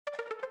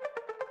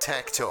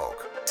Tech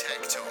Talk.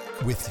 Tech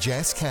Talk with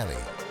Jess Kelly.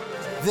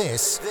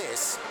 This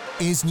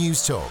is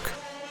News Talk.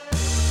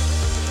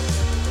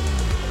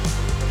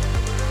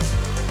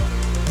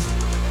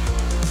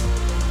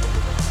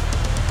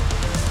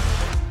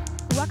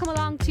 Welcome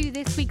along to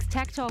this week's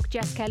Tech Talk.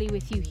 Jess Kelly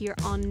with you here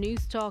on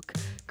News Talk.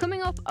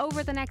 Coming up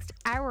over the next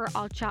hour,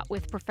 I'll chat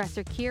with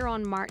Professor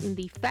Kieran Martin,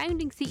 the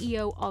founding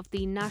CEO of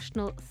the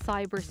National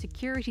Cyber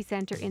Security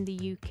Centre in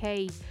the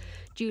UK.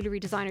 Jewellery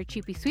designer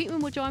Chupi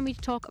Sweetman will join me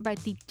to talk about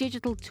the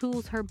digital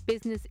tools her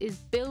business is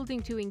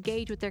building to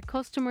engage with their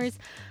customers.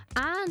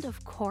 And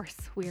of course,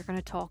 we are going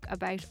to talk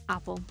about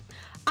Apple.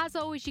 As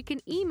always, you can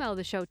email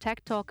the show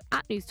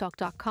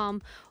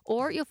techtalk@newstalk.com,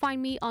 or you'll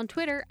find me on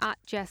Twitter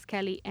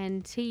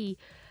 @JessKellyNT.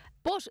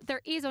 But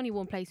there is only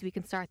one place we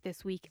can start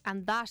this week,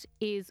 and that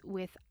is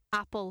with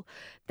Apple.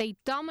 They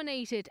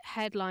dominated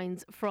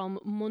headlines from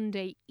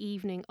Monday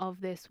evening of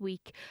this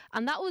week,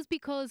 and that was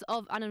because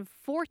of an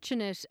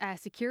unfortunate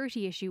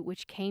security issue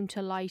which came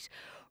to light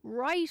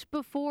right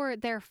before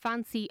their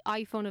fancy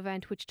iPhone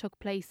event, which took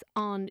place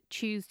on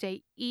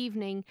Tuesday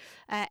evening.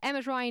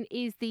 Emmett Ryan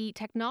is the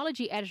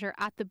technology editor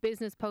at the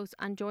Business Post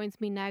and joins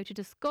me now to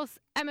discuss.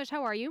 Emmett,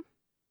 how are you?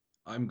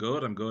 I'm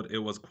good. It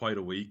was quite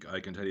a week. I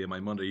can tell you my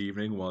Monday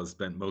evening was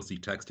spent mostly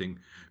texting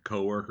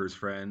co-workers,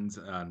 friends,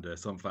 and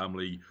some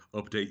family,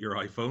 update your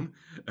iPhone.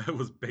 It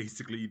was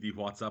basically the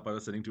WhatsApp I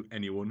was sending to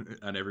anyone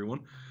and everyone.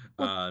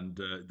 And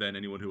then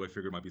anyone who I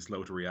figured might be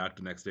slow to react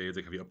the next day is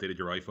like, have you updated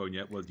your iPhone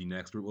yet? Was the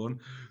next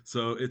one.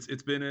 So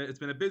it's been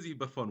a busy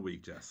but fun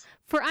week, Jess.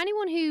 For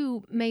anyone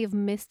who may have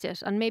missed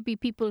it, and maybe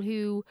people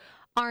who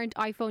aren't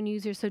iPhone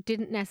users so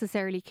didn't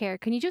necessarily care,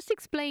 can you just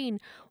explain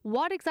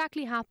what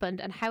exactly happened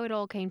and how it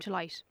all came to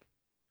light?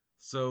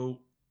 So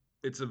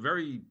it's a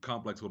very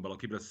complex one, but I'll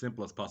keep it as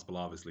simple as possible,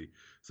 obviously.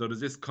 So there's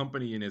this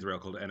company in Israel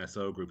called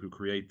NSO Group who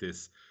create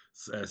this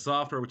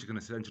software which can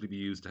essentially be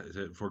used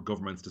for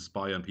governments to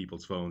spy on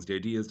people's phones. The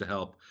idea is to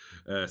help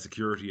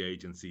security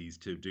agencies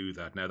to do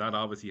that. Now, that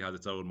obviously has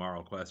its own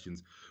moral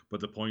questions,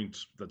 but the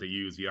point that they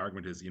use, the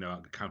argument is,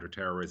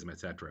 counter-terrorism,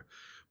 etc.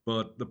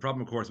 But the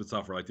problem, of course, with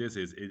software like this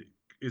is it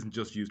isn't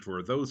just used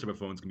for those type of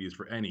phones, can be used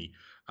for any.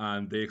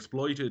 And they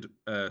exploited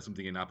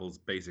something in Apple's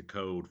basic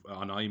code,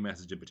 on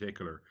iMessage in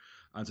particular.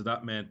 And so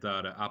that meant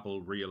that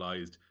Apple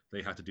realized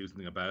they had to do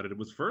something about it. It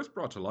was first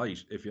brought to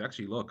light, if you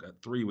actually look,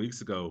 3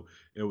 weeks ago,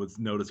 it was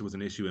noticed it was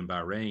an issue in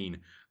Bahrain,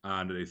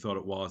 and they thought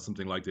it was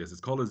something like this. It's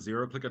called a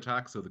zero-click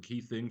attack. So the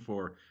key thing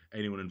for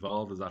anyone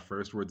involved is that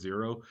first word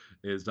zero,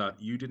 is that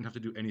you didn't have to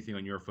do anything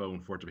on your phone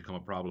for it to become a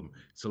problem.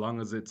 So long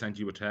as it sent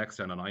you a text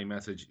and an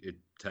iMessage,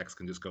 text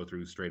can just go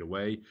through straight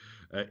away.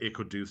 It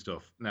could do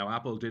stuff. Now,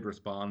 Apple did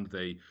respond.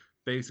 They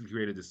basically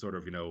created this sort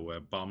of,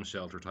 bomb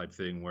shelter type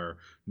thing or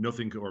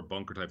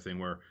bunker type thing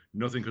where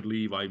nothing could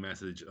leave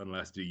iMessage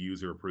unless the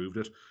user approved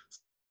it.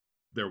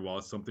 There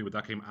was something, but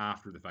that came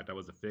after the fact. That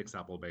was the fix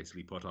Apple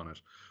basically put on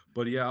it.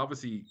 But yeah,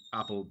 obviously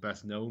Apple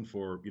best known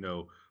for,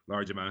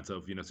 large amounts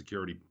of,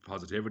 security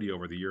positivity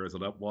over the years. So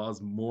that was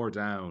more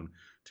down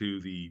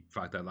to the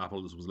fact that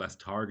Apple was less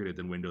targeted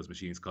than Windows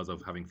machines because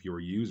of having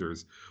fewer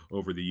users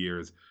over the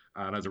years.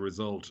 And as a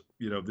result,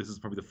 this is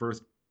probably the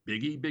first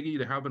biggie.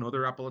 There have been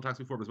other Apple attacks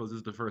before, but I suppose this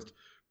is the first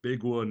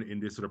big one in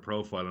this sort of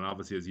profile. And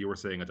obviously, as you were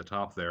saying at the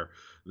top there,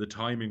 the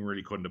timing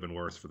really couldn't have been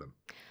worse for them.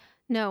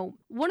 No.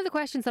 One of the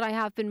questions that I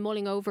have been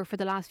mulling over for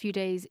the last few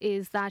days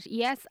is that,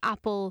 yes,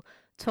 Apple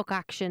took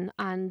action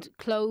and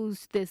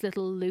closed this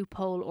little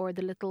loophole or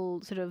the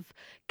little sort of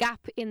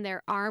gap in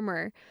their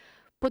armour.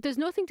 But there's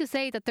nothing to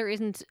say that there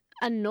isn't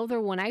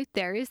another one out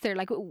there, is there?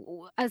 Like,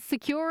 as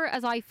secure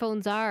as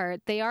iPhones are,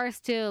 they are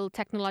still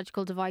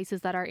technological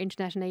devices that are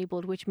internet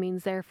enabled, which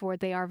means therefore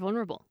they are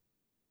vulnerable.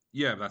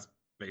 Yeah, that's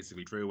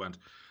basically true. And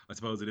I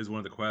suppose it is one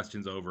of the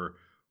questions over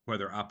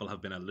whether Apple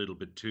have been a little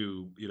bit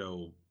too,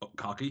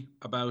 cocky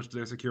about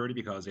their security,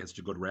 because they have such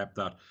a good rep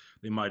that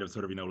they might have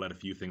sort of, let a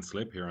few things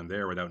slip here and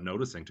there without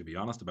noticing, to be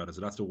honest about it.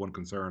 So that's the one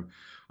concern.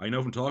 I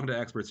know from talking to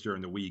experts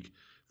during the week,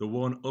 the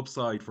one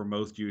upside for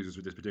most users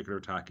with this particular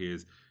attack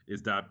is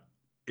that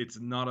it's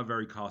not a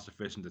very cost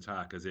efficient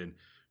attack, as in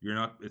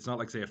it's not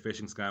like, say, a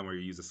phishing scam where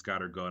you use a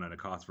scatter gun and it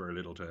costs very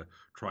little to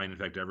try and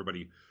infect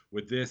everybody.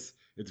 With this,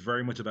 it's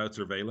very much about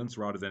surveillance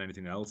rather than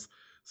anything else.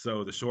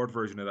 So the short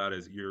version of that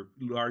is you're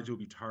largely will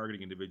be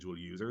targeting individual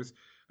users.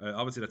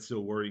 Obviously, that's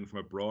still worrying from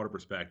a broader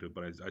perspective,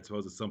 but I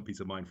suppose it's some peace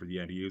of mind for the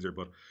end user.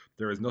 But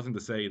there is nothing to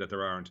say that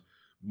there aren't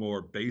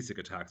more basic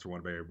attacks, for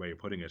one way of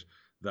putting it,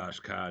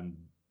 that can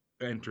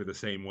enter the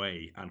same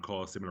way and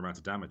cause similar amounts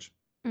of damage.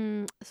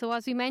 So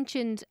as we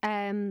mentioned,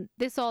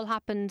 this all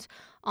happened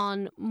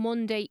on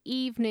Monday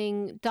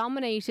evening,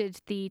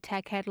 dominated the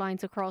tech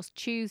headlines across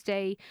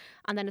Tuesday,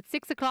 and then at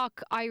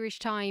 6:00 Irish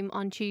time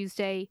on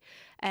Tuesday,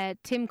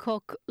 Tim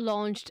Cook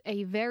launched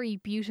a very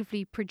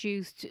beautifully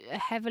produced,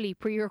 heavily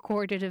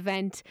pre-recorded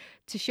event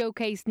to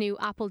showcase new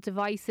Apple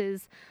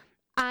devices.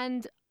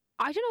 And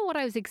I don't know what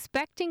I was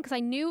expecting, because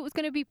I knew it was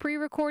going to be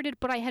pre-recorded,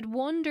 but I had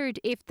wondered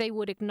if they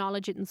would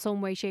acknowledge it in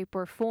some way, shape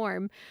or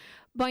form.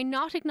 By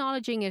not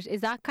acknowledging it,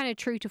 is that kind of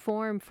true to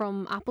form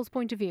from Apple's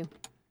point of view?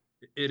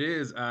 It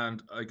is,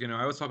 and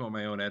I was talking with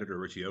my own editor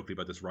Richie Oakley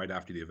about this right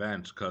after the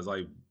event because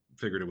I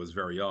figured it was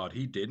very odd.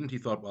 He didn't. He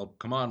thought, well,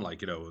 come on,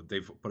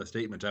 they've put a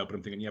statement out, but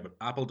I'm thinking, yeah, but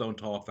Apple don't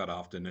talk that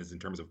often, as in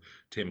terms of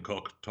Tim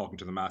Cook talking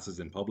to the masses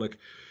in public.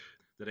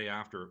 The day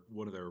after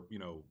one of their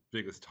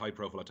biggest high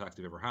profile attacks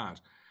they've ever had,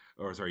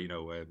 or sorry,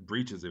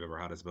 breaches they've ever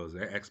had, I suppose,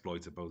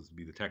 exploits, I suppose, would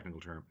be the technical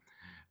term.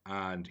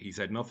 And he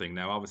said nothing.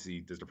 Now,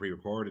 obviously, there's the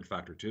pre-recorded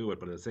factor to it,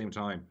 but at the same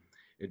time,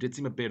 it did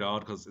seem a bit odd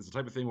because it's the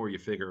type of thing where you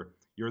figure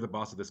you're the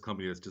boss of this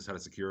company that's just had a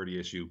security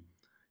issue.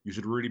 You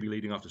should really be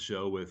leading off the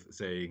show with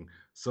saying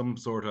some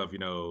sort of,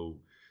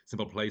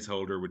 simple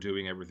placeholder. We're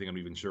doing everything. I'm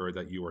even sure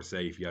that you are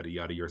safe. Yada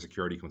yada. Your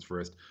security comes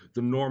first.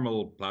 The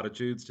normal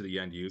platitudes to the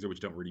end user,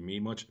 which don't really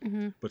mean much,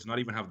 but to not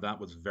even have that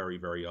was very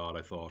very odd.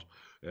 I thought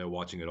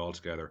watching it all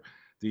together.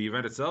 The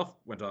event itself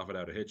went off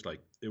without a hitch. Like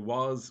it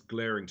was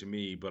glaring to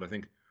me, but I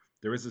think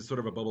there is a sort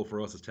of a bubble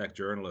for us as tech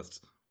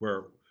journalists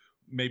where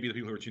maybe the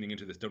people who are tuning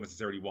into this don't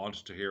necessarily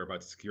want to hear about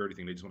the security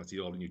thing. They just want to see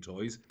all the new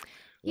toys.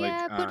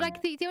 Yeah, but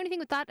like the only thing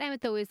with that,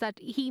 Emmett, though, is that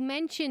he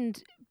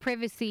mentioned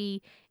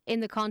privacy in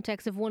the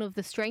context of one of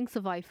the strengths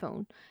of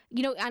iPhone.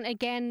 And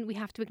again, we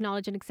have to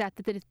acknowledge and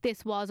accept that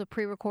this was a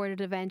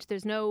pre-recorded event.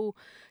 There's no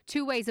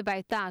two ways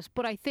about that.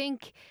 But I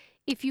think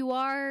if you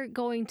are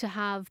going to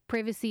have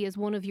privacy as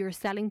one of your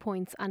selling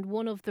points and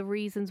one of the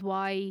reasons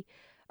why,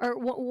 or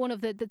one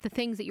of the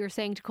things that you're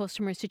saying to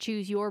customers to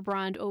choose your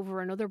brand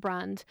over another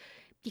brand,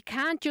 you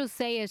can't just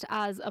say it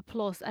as a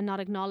plus and not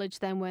acknowledge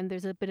them when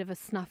there's a bit of a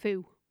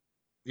snafu.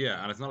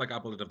 Yeah, and it's not like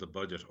Apple didn't have the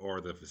budget or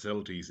the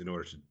facilities in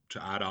order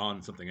to add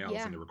on something else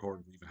Yeah. in the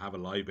recording, even have a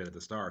live bit at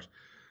the start.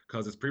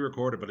 Because it's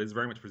pre-recorded, but it's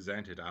very much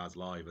presented as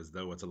live, as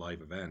though it's a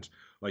live event.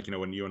 Like,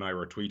 when you and I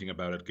were tweeting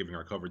about it, giving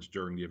our coverage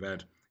during the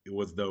event, it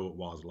was though it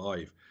was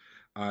live.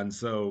 And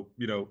so,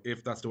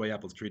 if that's the way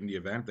Apple's treating the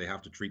event, they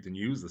have to treat the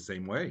news the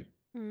same way.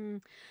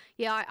 Mm.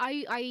 Yeah,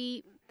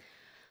 I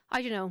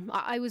don't know.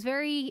 I was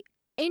very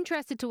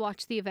interested to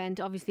watch the event.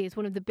 Obviously, it's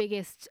one of the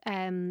biggest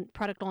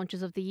product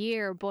launches of the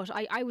year, but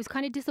I was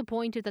kind of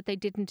disappointed that they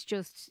didn't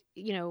just,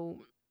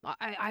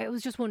 I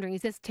was just wondering,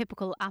 is this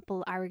typical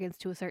Apple arrogance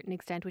to a certain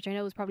extent, which I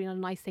know is probably not a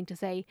nice thing to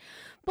say,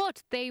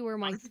 but they were I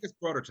my... think it's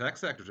broader tech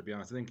sector, to be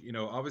honest. I think,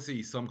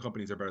 obviously some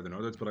companies are better than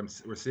others, but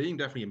we're seeing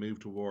definitely a move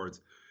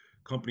towards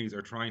companies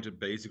are trying to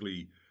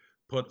basically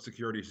put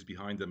security issues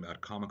behind them at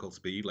comical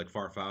speed, like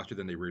far faster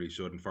than they really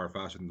should and far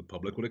faster than the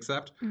public would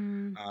accept.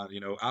 Mm.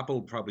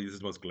 Apple probably is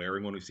the most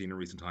glaring one we've seen in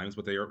recent times,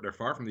 but they're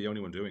far from the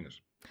only one doing it.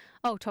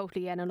 Oh,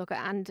 totally. Yeah, no, look,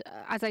 and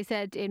as I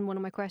said in one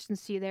of my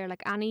questions to you there,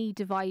 like any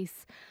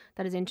device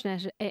that is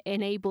internet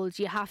enabled,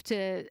 you have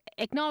to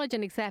acknowledge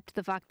and accept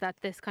the fact that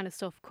this kind of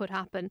stuff could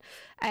happen.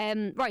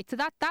 Right, so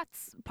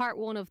that's part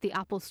one of the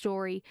Apple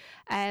story.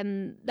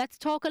 Let's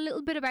talk a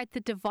little bit about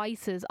the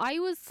devices. I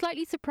was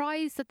slightly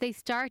surprised that they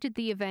started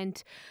the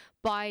event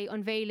by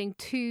unveiling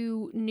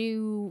two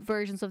new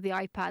versions of the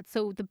iPad.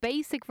 So the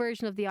basic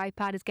version of the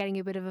iPad is getting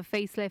a bit of a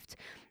facelift,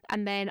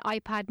 and then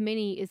iPad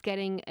Mini is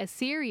getting a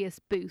serious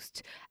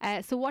boost.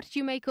 So what did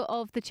you make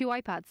of the two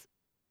iPads?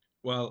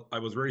 Well, I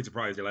was really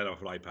surprised they let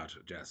off with iPad,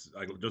 Jess.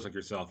 Just like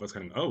yourself, I was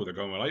kind of, oh, they're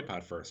going with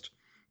iPad first.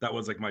 That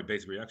was like my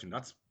basic reaction.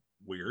 That's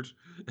weird.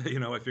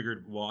 I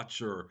figured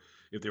watch, or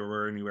if they were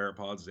wearing new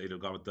AirPods, they'd have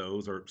gone with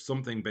those or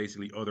something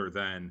basically other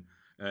than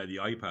the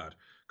iPad.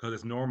 Because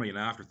it's normally an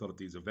afterthought at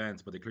these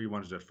events, but they clearly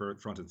wanted it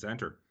front and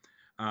center.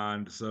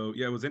 And so,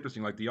 yeah, it was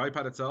interesting. Like the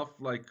iPad itself,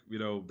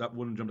 that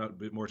wouldn't jump out a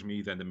bit more to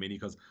me than the Mini,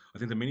 because I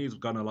think the Mini's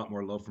gotten a lot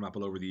more love from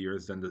Apple over the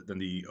years than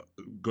the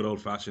good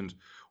old fashioned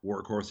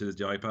workhorse is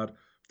the iPad.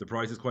 The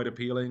price is quite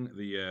appealing,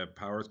 the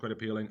power is quite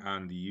appealing,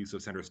 and the use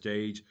of center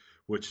stage,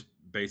 which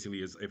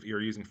basically is, if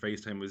you're using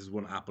FaceTime, this is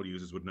one Apple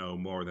users would know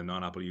more than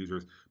non-Apple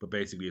users, but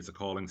basically it's a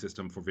calling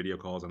system for video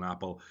calls on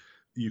Apple.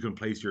 You can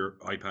place your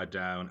iPad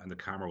down and the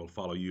camera will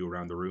follow you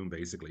around the room,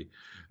 basically.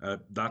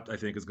 That, I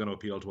think, is going to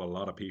appeal to a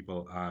lot of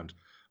people, and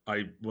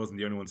I wasn't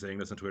the only one saying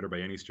this on Twitter by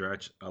any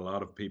stretch. A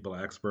lot of people,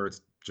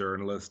 experts,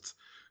 journalists,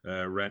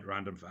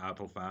 random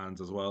Apple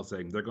fans as well,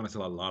 saying they're going to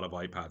sell a lot of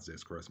iPads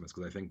this Christmas,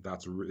 because I think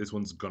this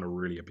one's going to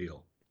really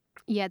appeal.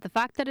 Yeah, the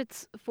fact that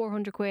it's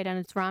 400 quid and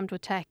it's rammed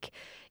with tech,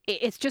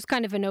 it's just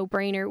kind of a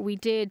no-brainer. We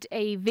did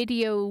a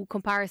video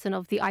comparison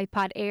of the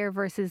iPad Air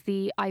versus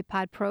the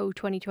iPad Pro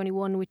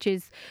 2021, which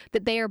is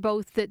that they are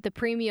both the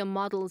premium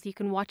models. You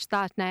can watch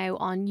that now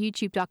on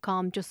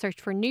youtube.com. Just search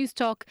for News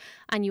Talk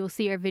and you'll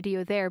see our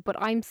video there. But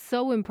I'm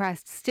so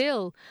impressed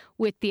still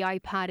with the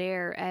iPad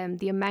Air.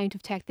 The amount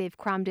of tech they've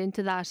crammed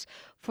into that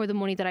for the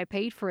money that I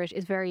paid for it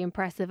is very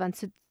impressive. And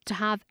so to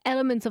have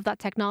elements of that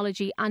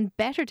technology and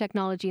better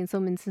technology in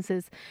some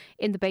instances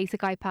in the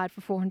basic iPad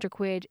for 400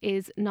 quid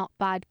is not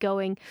bad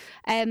going.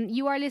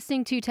 You are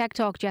listening to Tech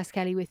Talk. Jess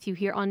Kelly with you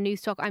here on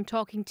News Talk. I'm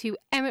talking to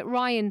Emmett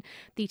Ryan,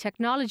 the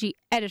technology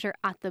editor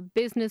at the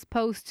Business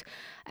Post.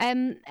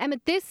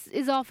 Emmett, this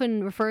is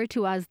often referred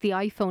to as the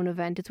iPhone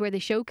event. It's where they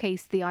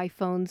showcase the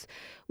iPhones.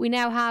 We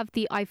now have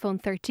the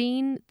iPhone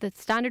 13, the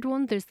standard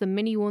one, there's the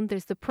mini one,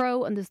 there's the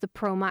Pro, and there's the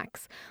Pro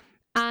Max.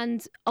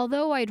 And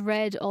although I'd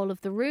read all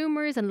of the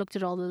rumours and looked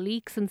at all the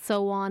leaks and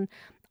so on,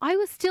 I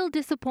was still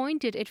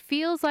disappointed. It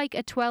feels like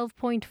a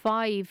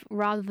 12.5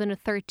 rather than a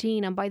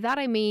 13. And by that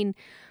I mean,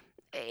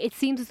 it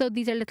seems as though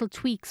these are little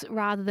tweaks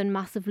rather than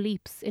massive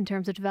leaps in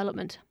terms of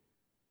development.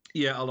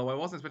 Yeah, although I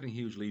wasn't expecting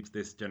huge leaps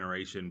this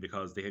generation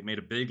because they had made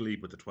a big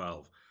leap with the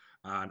 12.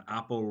 And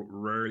Apple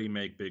rarely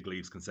make big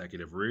leaps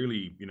consecutive.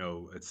 Really,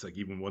 it's like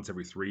even once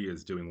every three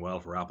is doing well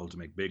for Apple to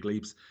make big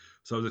leaps.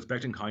 So I was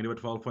expecting kind of a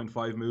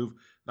 12.5 move.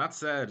 That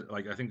said,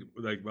 like I think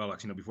like well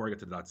actually no, before I get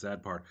to that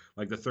said part,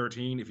 like the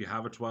 13, if you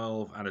have a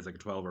 12 and it's like a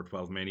 12 or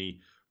 12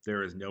 mini,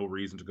 there is no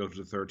reason to go to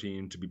the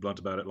 13, to be blunt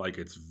about it. Like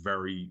it's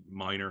very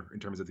minor in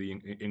terms of the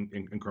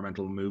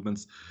incremental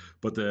movements.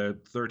 But the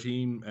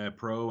 13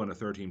 Pro and a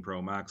 13 Pro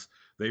Max,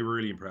 they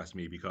really impressed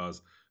me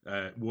because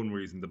one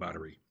reason, the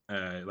battery.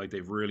 Like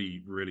they've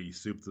really, really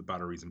souped the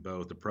batteries in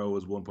both. The Pro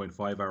is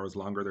 1.5 hours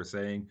longer, they're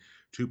saying,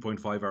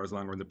 2.5 hours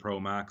longer in the Pro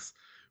Max.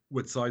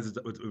 With sizes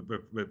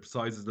with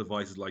sizes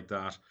devices like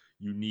that,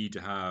 you need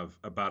to have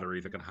a battery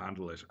that can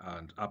handle it,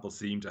 and Apple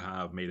seem to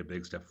have made a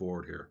big step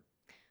forward here.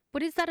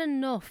 But is that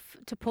enough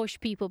to push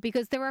people?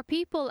 Because there are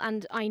people,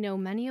 and I know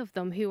many of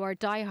them, who are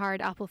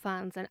diehard Apple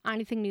fans, and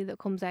anything new that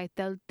comes out,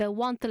 they'll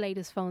want the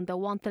latest phone,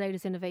 they'll want the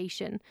latest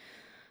innovation.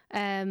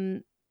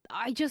 Um,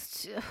 I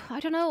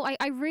don't know.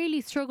 I really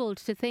struggled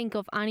to think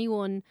of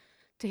anyone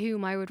to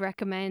whom I would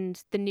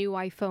recommend the new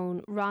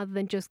iPhone rather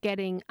than just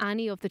getting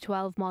any of the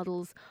 12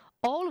 models,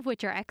 all of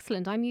which are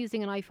excellent. I'm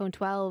using an iPhone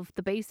 12,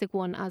 the basic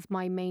one, as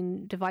my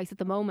main device at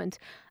the moment,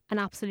 and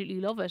absolutely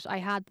love it. I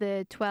had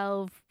the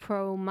 12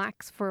 Pro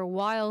Max for a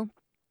while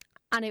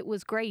and it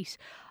was great.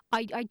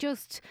 I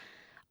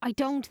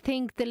don't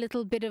think the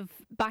little bit of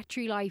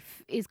battery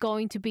life is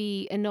going to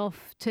be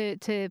enough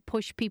to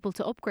push people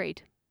to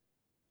upgrade.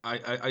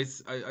 I'd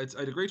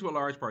agree to a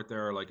large part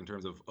there, like in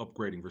terms of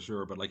upgrading for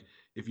sure. But like,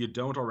 if you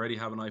don't already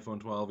have an iPhone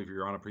 12, if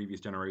you're on a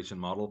previous generation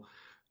model,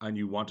 and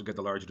you want to get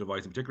the larger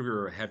device, in particular if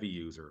you're a heavy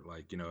user,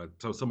 like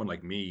so someone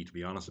like me, to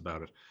be honest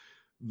about it,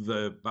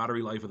 the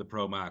battery life of the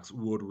Pro Max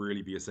would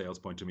really be a sales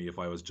point to me if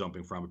I was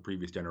jumping from a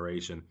previous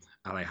generation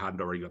and I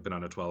hadn't already been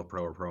on a 12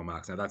 Pro or Pro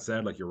Max. Now that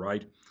said, like you're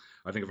right,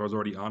 I think if I was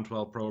already on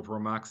 12 Pro or Pro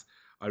Max,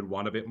 I'd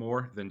want a bit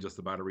more than just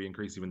the battery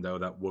increase, even though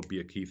that would be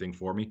a key thing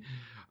for me.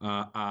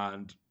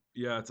 And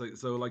yeah, it's like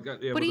so like yeah,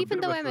 it But was a even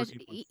bit of though, a Emmet,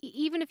 13 point.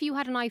 even if you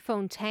had an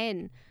iPhone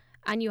 10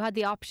 and you had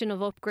the option of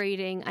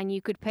upgrading and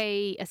you could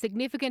pay a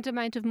significant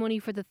amount of money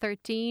for the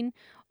 13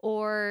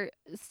 or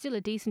still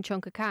a decent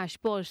chunk of cash,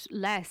 but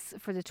less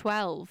for the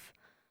 12,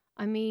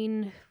 I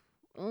mean,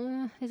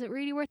 is it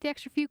really worth the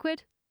extra few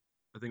quid?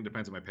 I think it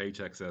depends what my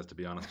paycheck says, to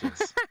be honest.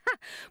 Yes.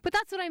 But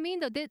that's what I mean,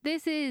 though.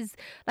 This is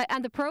like,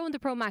 and the Pro and the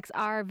Pro Max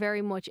are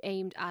very much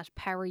aimed at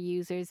power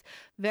users,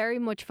 very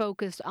much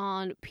focused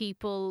on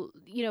people,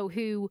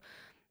 who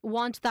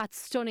want that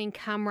stunning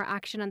camera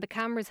action, and the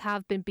cameras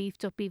have been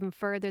beefed up even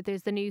further.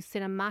 There's the new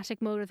cinematic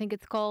mode, I think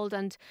it's called,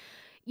 and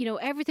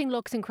everything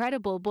looks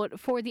incredible. But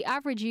for the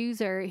average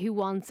user who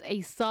wants a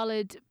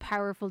solid,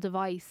 powerful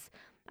device,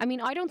 I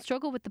mean, I don't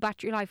struggle with the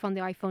battery life on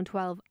the iPhone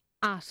 12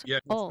 at Yeah,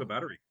 it's the all.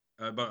 battery.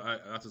 But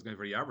that's just going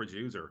for the average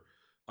user.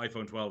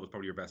 iPhone 12 is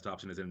probably your best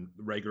option, is in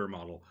the regular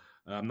model.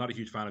 I'm not a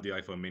huge fan of the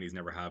iPhone minis,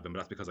 never have been, but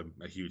that's because I'm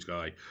a huge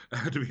guy,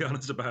 to be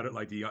honest about it.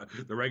 Like the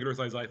regular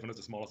size iPhone is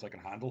the smallest I can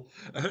handle.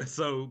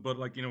 So, but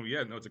like,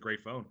 yeah, no, it's a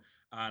great phone.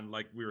 And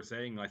like we were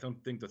saying, I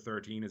don't think the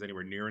 13 is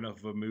anywhere near enough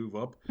of a move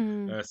up.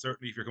 Mm.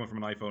 Certainly, if you're coming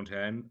from an iPhone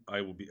 10,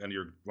 I will be, and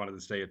you're wanted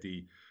to stay at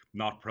the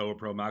not Pro or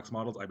Pro Max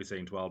models, I'd be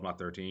saying 12, not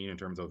 13 in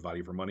terms of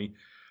value for money.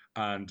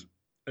 And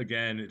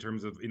again, in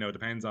terms of it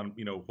depends on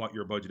what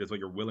your budget is, what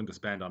you're willing to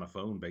spend on a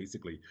phone,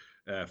 basically,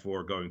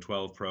 for going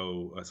 12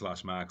 Pro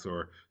slash Max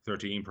or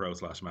 13 Pro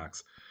slash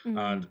Max. Mm.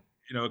 And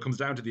it comes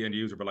down to the end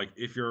user. But like,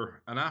 if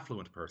you're an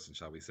affluent person,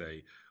 shall we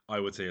say, I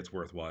would say it's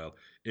worthwhile.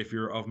 If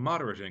you're of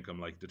moderate income,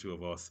 like the two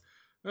of us,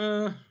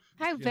 uh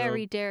How you know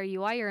very dare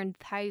you? I earn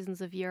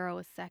thousands of euro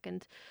a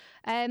second.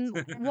 What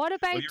well,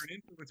 about you're an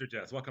influencer,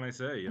 Jess, what can I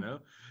say?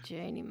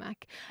 Janie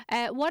Mac?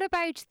 What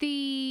about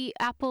the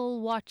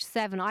Apple Watch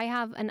 7? I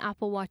have an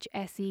Apple Watch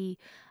SE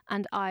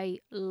and I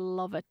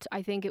love it.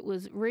 I think it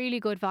was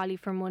really good value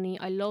for money.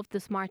 I love the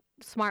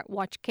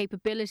smartwatch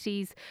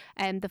capabilities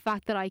and the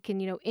fact that I can,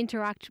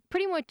 interact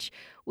pretty much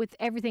with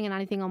everything and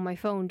anything on my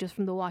phone just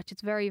from the watch.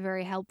 It's very,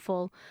 very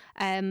helpful.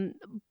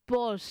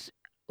 But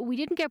we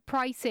didn't get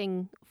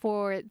pricing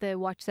for the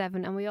Watch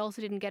 7 and we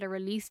also didn't get a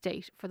release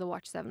date for the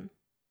Watch 7.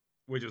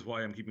 Which is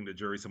why I'm keeping the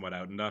jury somewhat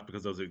out in that,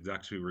 because those are the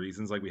exact two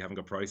reasons. Like, we haven't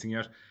got pricing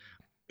yet.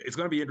 It's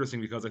going to be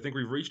interesting because I think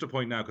we've reached a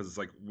point now, because it's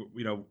like,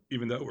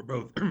 even though we're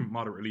both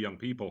moderately young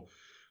people,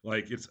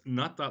 like, it's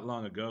not that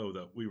long ago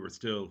that we were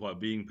still, while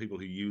being people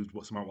who used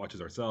smartwatches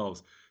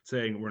ourselves,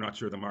 saying we're not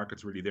sure the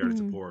market's really there to Mm.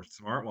 support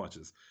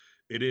smartwatches.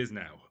 It is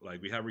now.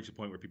 Like, we have reached a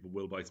point where people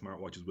will buy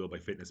smartwatches, will buy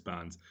fitness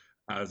bands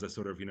as a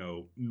sort of,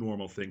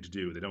 normal thing to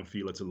do. They don't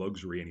feel it's a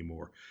luxury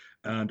anymore.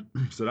 And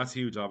so that's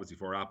huge, obviously,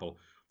 for Apple.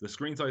 The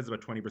screen size is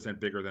about 20%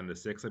 bigger than the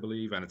 6, I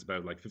believe, and it's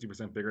about like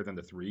 50% bigger than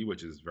the 3,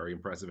 which is very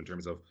impressive in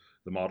terms of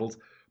the models.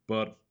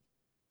 But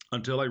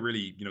until I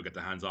really, get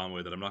the hands on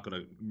with it, I'm not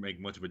going to make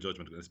much of a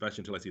judgment,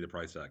 especially until I see the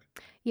price tag.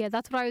 Yeah,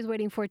 that's what I was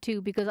waiting for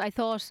too, because I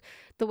thought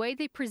the way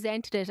they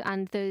presented it,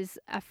 and there's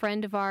a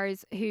friend of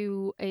ours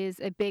who is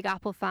a big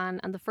Apple fan,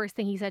 and the first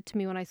thing he said to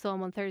me when I saw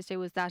him on Thursday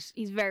was that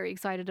he's very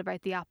excited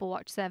about the Apple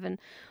Watch 7.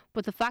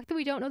 But the fact that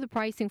we don't know the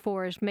pricing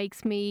for it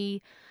makes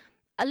me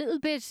a little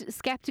bit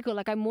skeptical.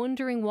 Like, I'm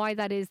wondering why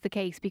that is the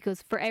case,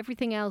 because for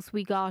everything else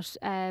we got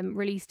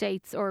release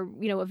dates, or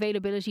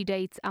availability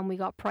dates, and we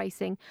got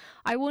pricing.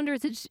 I wonder,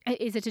 is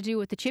it to do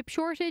with the chip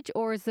shortage,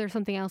 or is there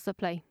something else at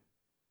play?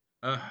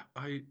 I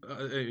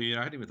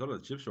hadn't even thought of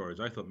the chip shortage.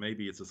 I thought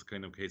maybe it's just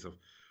kind of case of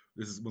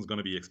one's going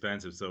to be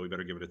expensive, so we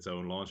better give it its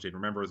own launch date.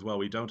 Remember as well,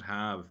 we don't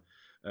have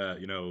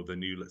the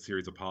new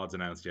series of pods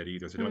announced yet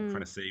either. So they might be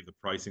trying to save the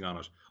pricing on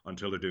it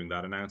until they're doing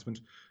that announcement.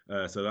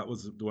 So that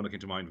was the one that came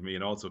to mind for me.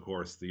 And also, of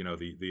course,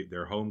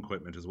 their home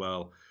equipment as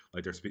well,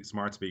 like their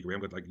smart speaker. We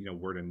haven't got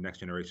word in next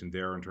generation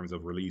there in terms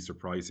of release or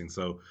pricing.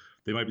 So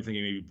they might be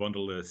thinking maybe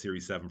bundle the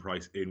Series 7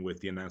 price in with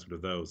the announcement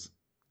of those.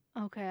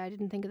 Okay, I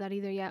didn't think of that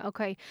either. Yeah,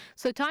 okay.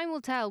 So time will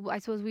tell. I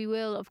suppose we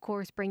will, of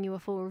course, bring you a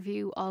full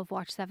review of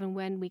Watch 7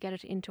 when we get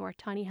it into our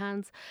tiny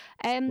hands.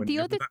 The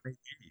Whenever other, that may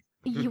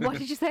be. what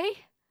did you say?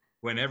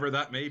 Whenever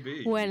that may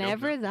be.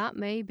 Whenever that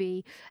may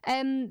be.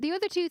 The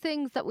other two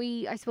things that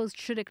we, I suppose,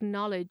 should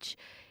acknowledge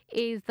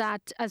is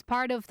that as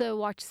part of the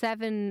Watch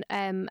 7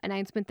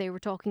 announcement, they were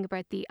talking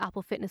about the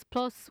Apple Fitness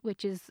Plus,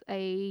 which is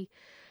a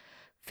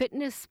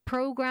fitness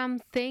program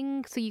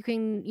thing, so you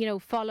can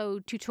follow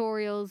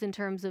tutorials in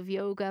terms of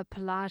yoga,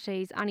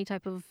 Pilates, any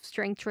type of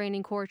strength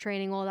training, core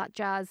training, all that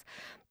jazz.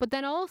 But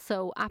then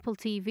also Apple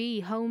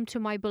TV, home to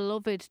my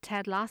beloved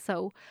Ted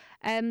Lasso,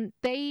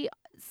 they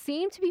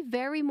seem to be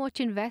very much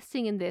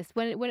investing in this.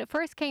 When it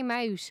first came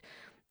out,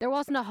 there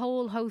wasn't a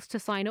whole host to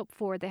sign up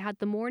for. They had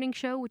the morning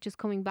show, which is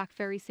coming back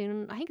very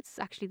soon. I think it's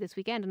actually this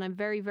weekend, and I'm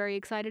very, very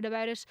excited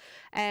about it.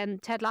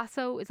 Ted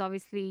Lasso is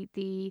obviously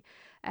the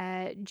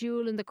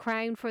jewel in the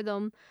crown for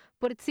them,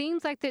 but it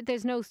seems like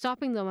there's no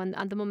stopping them,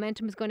 and the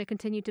momentum is going to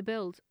continue to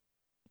build.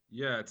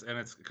 Yeah, it's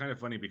kind of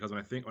funny because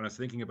when I was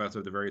thinking about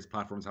sort of the various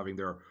platforms having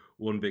their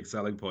one big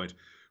selling point,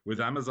 with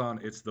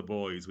Amazon, it's The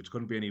Boys, which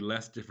couldn't be any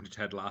less different to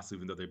Ted Lasso,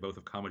 even though they both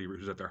have comedy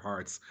rooted at their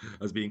hearts,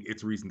 as being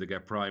its reason to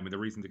get Prime, and the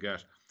reason to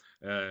get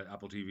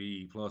Apple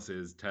TV Plus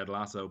is Ted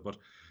Lasso. But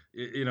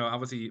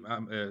obviously,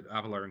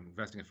 Apple are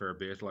investing a fair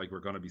bit. Like, we're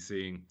going to be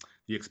seeing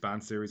the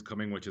Expanse series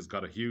coming, which has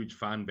got a huge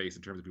fan base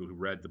in terms of people who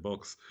read the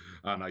books,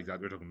 and like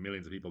that, we're talking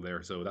millions of people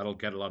there. So that'll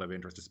get a lot of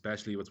interest,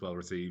 especially if it's well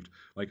received.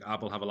 Like,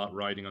 Apple have a lot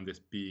riding on this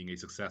being a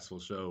successful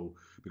show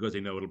because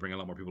they know it'll bring a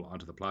lot more people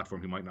onto the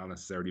platform who might not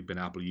necessarily have been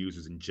Apple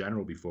users in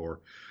general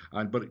before.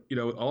 But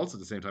also at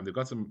the same time, they've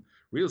got some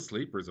real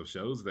sleepers of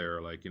shows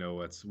there. Like,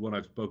 it's one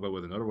I've spoke about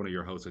with another one of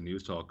your hosts on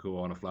News Talk, who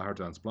on a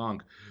Flaherty and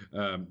Splunk,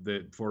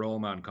 the For All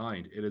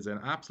Mankind. It is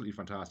an absolutely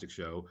fantastic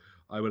show.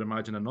 I would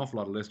imagine an awful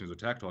lot of listeners of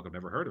Tech Talk have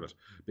never heard of it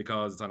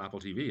because it's on Apple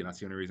TV, and that's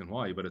the only reason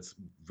why. But it's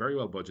very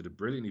well budgeted,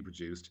 brilliantly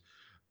produced,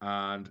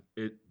 and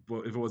if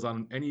it was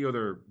on any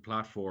other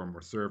platform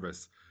or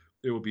service,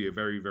 it would be a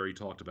very, very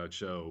talked about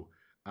show.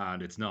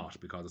 And it's not,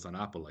 because it's on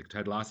Apple. Like,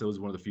 Ted Lasso is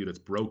one of the few that's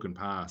broken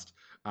past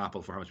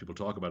Apple for how much people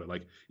talk about it.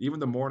 Like, even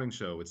the morning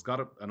show, it's got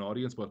an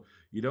audience, but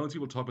you don't see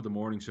people talk about the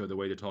morning show the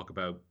way they talk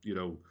about,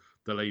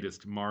 the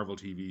latest Marvel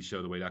TV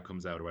show, the way that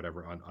comes out or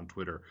whatever on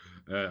Twitter,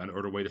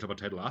 or the way they talk about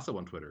Ted Lasso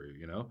on Twitter,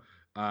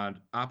 And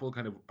Apple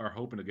kind of are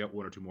hoping to get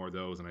one or two more of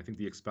those. And I think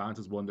The Expanse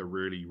is one they're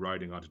really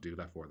riding on to do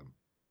that for them.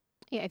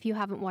 Yeah, if you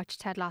haven't watched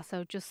Ted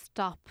Lasso, just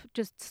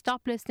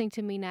stop listening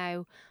to me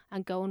now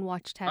and go and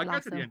watch Ted Lasso. I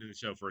got to the end of the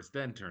show first,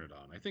 then turn it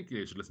on. I think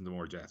you should listen to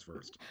more Jess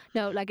first.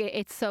 No, like,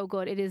 it's so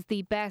good. It is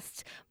the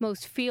best,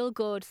 most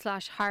feel-good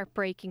 /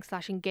 heartbreaking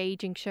 /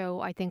 engaging show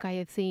I think I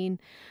have seen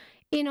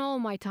in all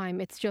my time.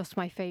 It's just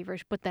my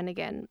favourite. But then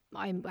again,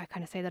 I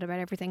kind of say that about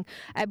everything.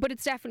 But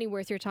it's definitely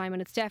worth your time,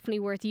 and it's definitely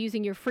worth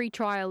using your free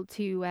trial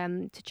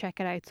to check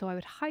it out. So I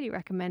would highly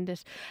recommend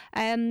it.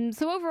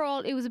 So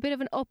overall, it was a bit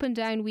of an up and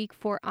down week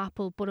for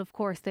Apple, but of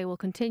course they will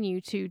continue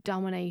to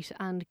dominate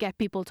and get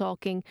people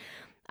talking,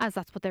 as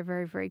that's what they're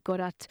very, very good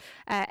at.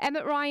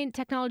 Emmett Ryan,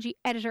 technology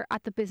editor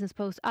at the Business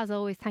Post. As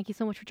always, thank you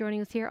so much for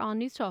joining us here on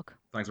News Talk.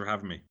 Thanks for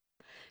having me.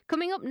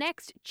 Coming up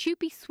next,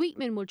 Chupi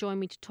Sweetman will join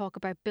me to talk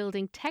about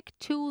building tech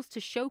tools to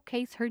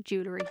showcase her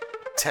jewellery.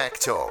 Tech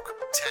Talk.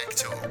 Tech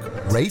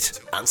Talk. Rate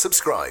and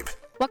subscribe.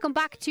 Welcome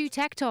back to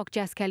Tech Talk.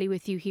 Jess Kelly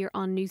with you here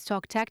on News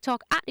Talk. Tech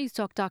Talk at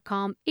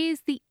newstalk.com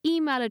is the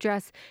email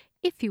address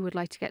if you would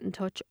like to get in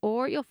touch,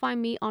 or you'll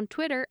find me on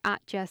Twitter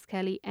at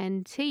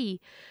JessKellyNT.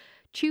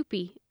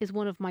 Chupi is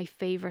one of my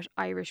favourite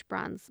Irish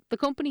brands. The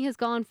company has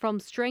gone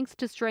from strength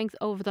to strength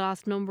over the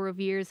last number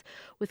of years,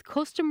 with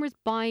customers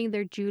buying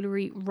their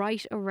jewellery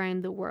right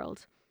around the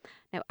world.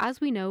 Now,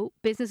 as we know,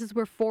 businesses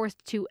were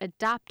forced to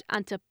adapt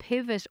and to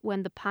pivot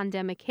when the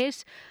pandemic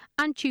hit,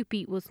 and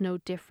Chupi was no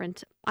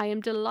different. I am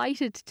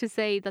delighted to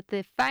say that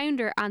the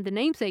founder and the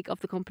namesake of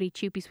the company,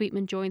 Chupi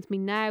Sweetman, joins me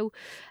now.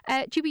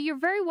 Chupi, you're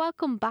very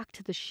welcome back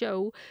to the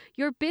show.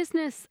 Your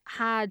business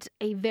had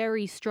a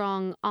very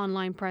strong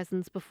online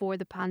presence before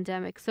the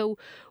pandemic. So,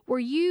 were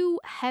you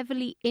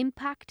heavily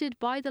impacted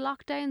by the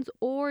lockdowns,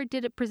 or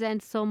did it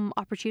present some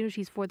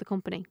opportunities for the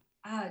company?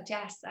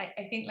 Jess,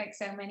 I think like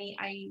so many,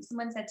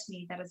 someone said to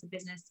me that as a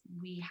business,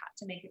 we had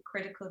to make a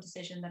critical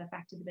decision that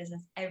affected the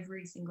business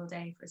every single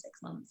day for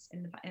 6 months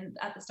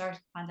at the start of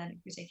the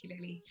pandemic,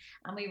 particularly.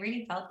 And we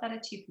really felt that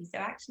at Chupi. So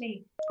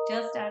actually,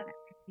 just as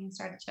everything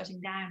started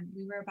shutting down,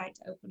 we were about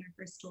to open our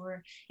first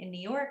store in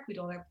New York. We'd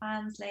all our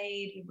plans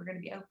laid. We were going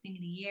to be opening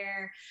in a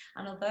year.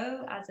 And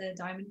although as a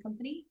diamond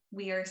company,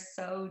 we are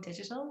so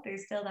digital,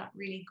 there's still that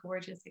really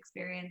gorgeous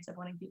experience of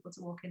wanting people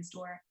to walk in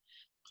store.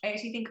 I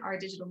actually think our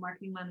digital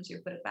marketing manager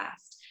put it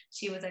best.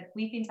 She was like,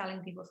 we've been telling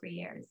people for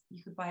years,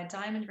 you could buy a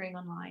diamond ring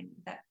online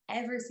without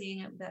ever seeing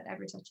it, without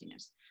ever touching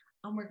it.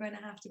 And we're going to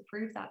have to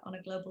prove that on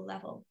a global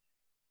level.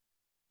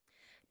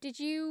 Did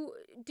you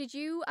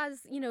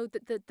as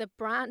the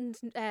brand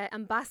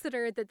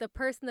ambassador, the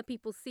person that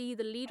people see,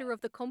 the leader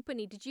of the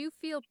company, did you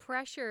feel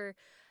pressure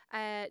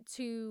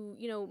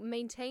to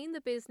maintain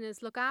the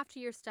business, look after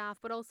your staff,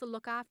 but also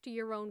look after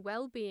your own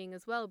well-being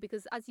as well?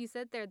 Because as you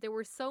said there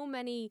were so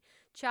many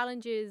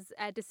challenges,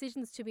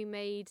 decisions to be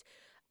made,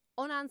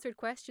 unanswered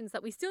questions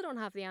that we still don't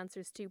have the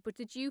answers to. But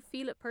did you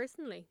feel it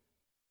personally?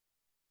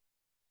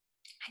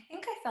 I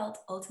think I felt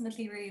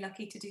ultimately really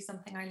lucky to do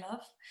something I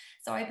love.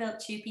 So I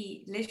built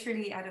Chupi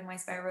literally out of my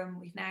spare room.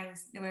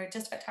 We're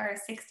just about to our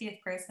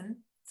 60th person.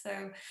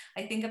 So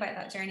I think about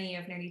that journey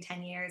of nearly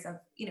 10 years of,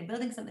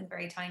 building something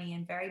very tiny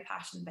and very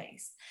passion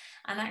based.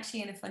 And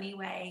actually, in a funny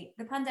way,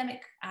 the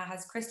pandemic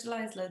has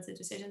crystallized loads of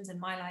decisions in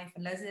my life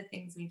and loads of the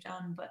things we've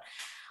done. But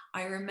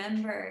I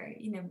remember,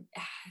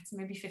 it's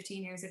maybe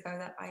 15 years ago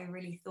that I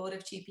really thought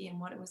of Chupi and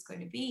what it was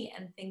going to be,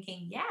 and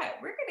thinking, yeah,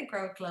 we're going to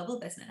grow a global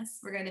business.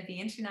 We're going to be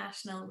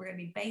international. We're going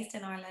to be based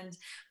in Ireland.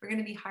 We're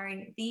going to be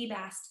hiring the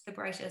best, the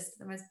brightest,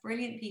 the most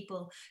brilliant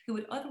people who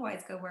would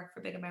otherwise go work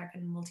for big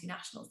American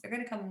multinationals. They're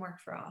going to come and work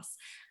for us.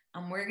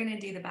 And we're going to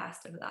do the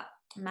best of that,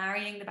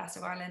 marrying the best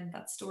of Ireland,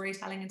 that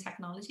storytelling and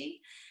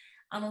technology.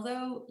 And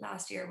although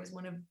last year was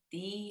one of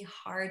the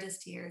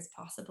hardest years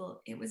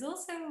possible, it was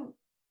also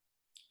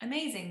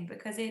amazing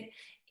because it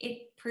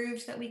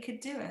proved that we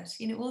could do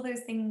it. All those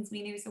things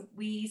we knew. So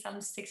we sell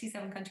in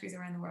 67 countries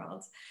around the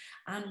world,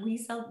 and we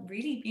sell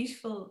really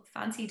beautiful,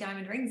 fancy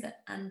diamond rings.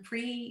 And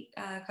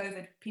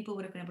pre-COVID, people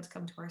would have been able to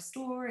come to our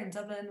store in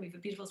Dublin. We have a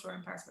beautiful store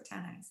in Paris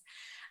Townhouse,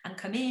 and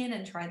come in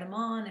and try them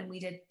on. And we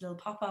did little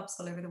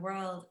pop-ups all over the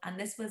world. And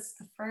this was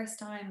the first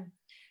time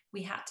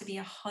we had to be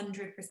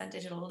 100%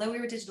 digital, although we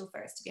were digital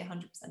first, to be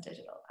 100%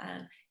 digital.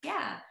 And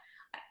yeah,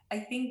 I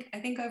think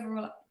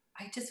overall,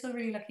 I just feel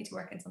really lucky to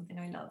work in something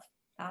I love.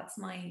 That's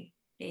my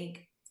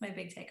big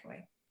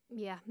takeaway.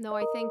 Yeah, no,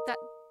 I think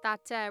that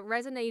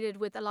resonated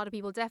with a lot of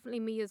people, definitely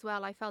me as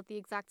well. I felt the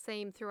exact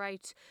same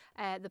throughout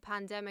the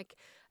pandemic.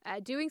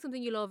 Doing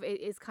something you love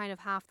is kind of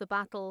half the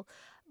battle.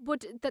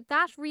 But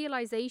that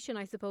realization,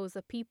 I suppose,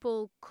 that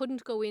people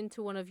couldn't go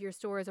into one of your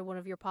stores or one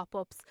of your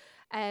pop-ups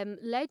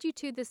led you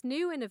to this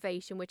new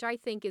innovation, which I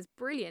think is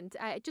brilliant.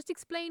 Just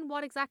explain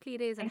what exactly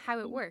it is and how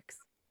it works.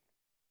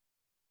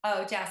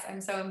 Oh, Jess,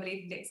 I'm so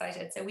unbelievably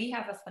excited. So we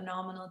have a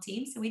phenomenal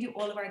team. So we do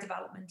all of our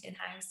development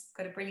in-house.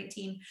 We've got a brilliant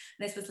team.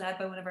 This was led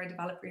by one of our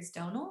developers,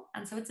 Donal.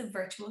 And so it's a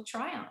virtual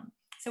try-on.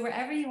 So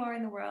wherever you are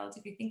in the world,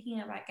 if you're thinking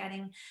about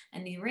getting a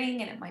new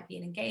ring, and it might be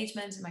an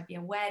engagement, it might be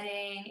a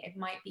wedding, it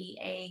might be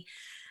a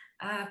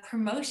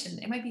promotion,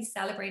 it might be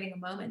celebrating a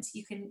moment,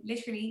 you can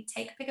literally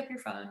pick up your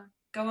phone,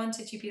 go on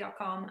to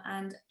chupi.com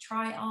and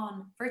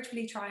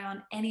virtually try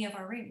on any of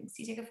our rings.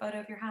 You take a photo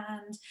of your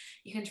hand,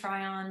 you can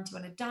try on, do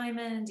you want a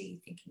diamond? Are you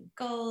thinking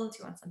gold? Do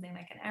you want something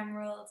like an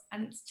emerald?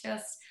 And it's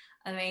just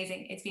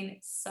amazing. It's been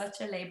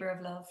such a labor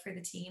of love for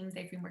the team.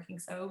 They've been working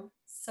so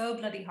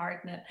bloody hard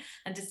in it.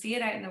 And to see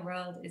it out in the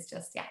world is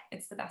just,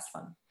 it's the best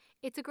fun.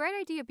 It's a great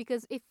idea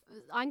because if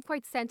I'm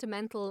quite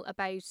sentimental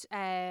about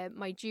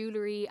my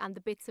jewellery and the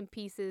bits and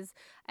pieces.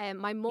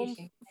 My mum,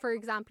 for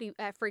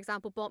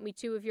example, bought me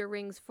 2 of your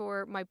rings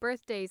for my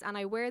birthdays, and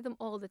I wear them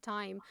all the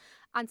time.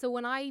 And so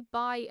when I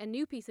buy a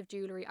new piece of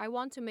jewellery, I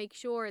want to make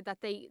sure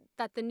that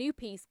the new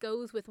piece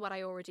goes with what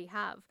I already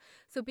have.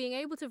 So being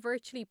able to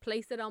virtually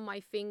place it on my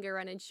finger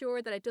and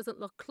ensure that it doesn't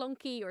look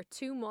clunky or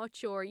too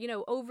much or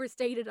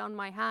overstated on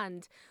my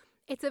hand.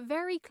 It's a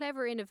very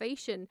clever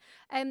innovation.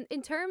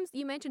 In terms,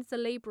 you mentioned it's a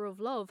labour of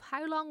love.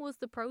 How long was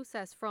the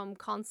process from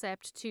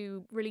concept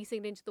to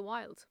releasing it into the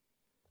wild?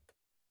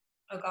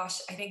 Oh gosh,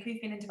 I think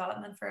we've been in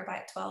development for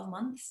about 12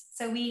 months.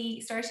 So we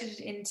started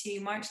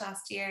into March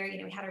last year.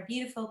 We had our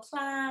beautiful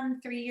plan,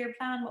 3-year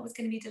plan, what was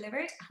going to be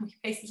delivered. And we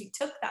basically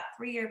took that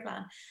 3-year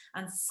plan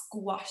and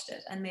squashed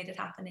it and made it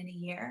happen in a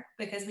year,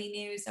 because we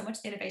knew so much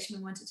of the innovation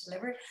we wanted to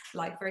deliver,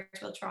 like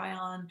virtual try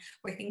on,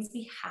 were things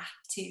we had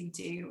to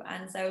do.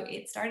 And so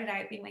it started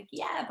out being like,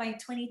 yeah, by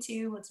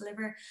 22, we'll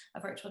deliver a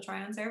virtual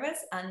try on service.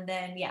 And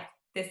then, yeah,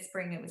 this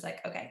spring it was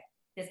like, okay,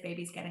 this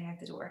baby's getting out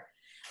the door.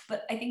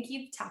 But I think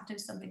you've tapped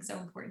into something so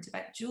important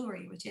about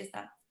jewelry, which is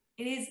that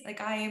it is like,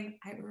 I am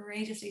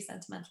outrageously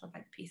sentimental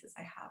about the pieces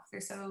I have.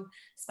 They're so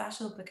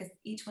special because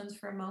each one's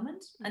for a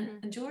moment.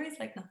 And jewelry is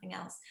like nothing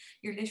else.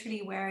 You're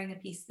literally wearing a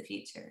piece of the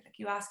future. Like,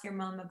 you ask your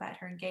mum about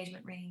her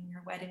engagement ring,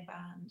 her wedding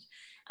band,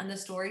 and the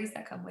stories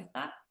that come with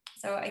that.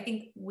 So I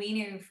think we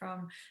knew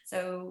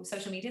so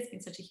social media has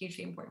been such a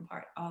hugely important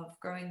part of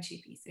growing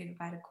Cheapy. So we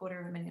have about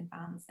 250,000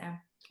 fans now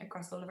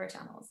across all of our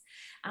channels.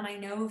 And I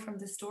know from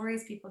the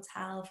stories people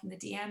tell, from the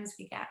DMs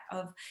we get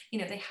of,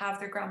 they have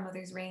their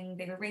grandmother's ring,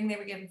 they have a ring they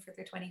were given for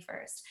their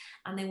 21st,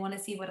 and they want to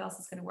see what else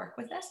is going to work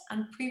with it.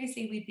 And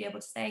previously we'd be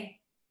able to say,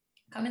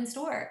 come in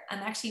store.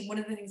 And actually, one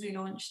of the things we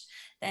launched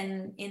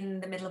then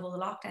in the middle of all the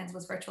lockdowns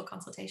was virtual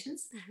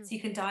consultations. So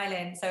you can dial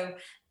in. So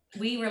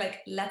we were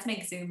like, let's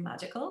make Zoom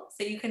magical.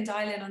 So you can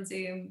dial in on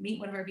Zoom, meet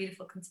one of our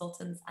beautiful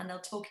consultants, and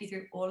they'll talk you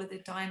through all of the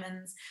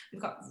diamonds.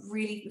 We've got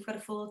a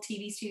full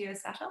TV studio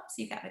set up.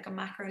 So you get like a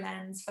macro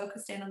lens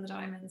focused in on the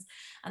diamonds.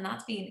 And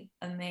that's been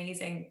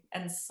amazing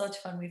and such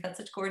fun. We've had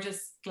such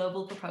gorgeous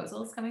global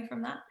proposals coming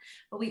from that.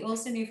 But we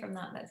also knew from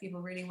that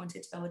people really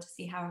wanted to be able to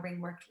see how a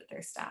ring worked with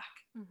their stack.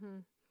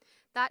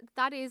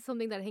 That is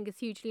something that I think is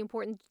hugely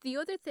important. The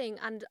other thing,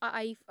 and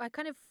I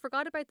kind of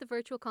forgot about the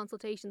virtual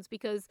consultations,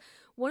 because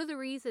one of the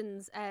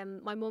reasons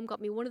my mum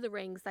got me one of the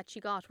rings that she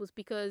got was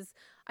because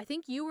I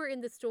think you were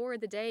in the store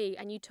the day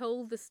and you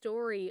told the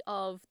story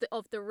of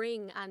the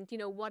ring and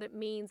what it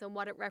means and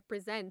what it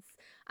represents.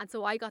 And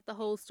so I got the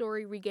whole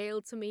story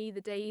regaled to me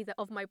the day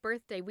of my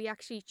birthday. We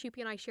actually, Chupi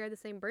and I share the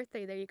same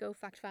birthday. There you go,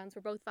 fact fans.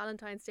 We're both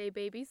Valentine's Day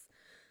babies.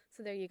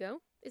 So there you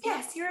go.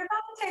 Yes, you're a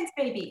Valentine's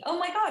baby. Oh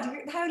my God,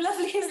 how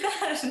lovely is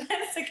that? And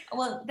then it's like,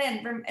 well,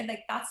 then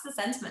like, that's the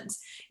sentiment.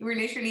 You were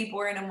literally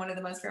born on one of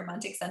the most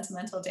romantic,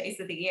 sentimental days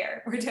of the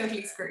year. We're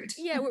totally screwed.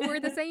 Yeah, we're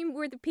the same.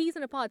 We're the peas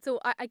in a pod. So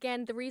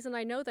again, the reason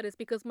I know that is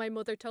because my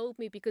mother told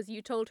me, because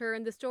you told her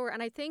in the store.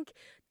 And I think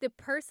the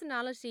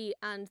personality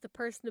and the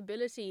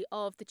personability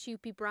of the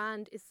Chupi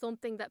brand is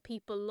something that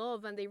people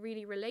love and they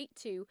really relate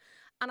to.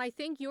 And I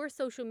think your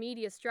social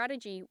media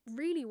strategy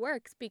really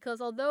works, because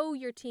although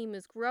your team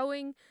is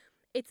growing,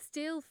 it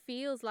still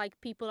feels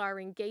like people are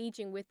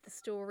engaging with the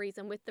stories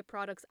and with the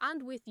products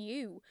and with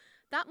you.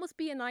 That must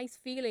be a nice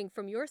feeling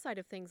from your side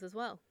of things as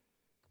well.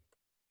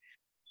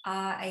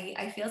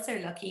 I feel so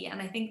lucky,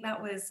 and I think that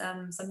was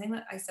something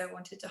that I so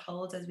wanted to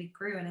hold as we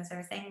grew. And as I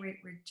was saying,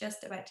 we're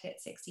just about to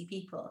hit 60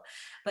 people,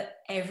 but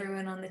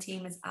everyone on the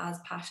team is as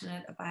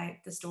passionate about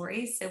the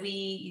stories. So we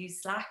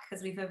use Slack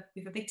because we've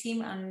a big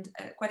team, and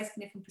quite a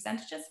significant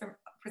percentage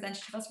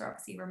of us are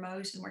obviously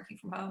remote and working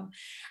from home,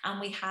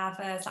 and we have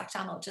a Slack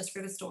channel just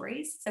for the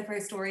stories. So for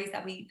stories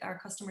that our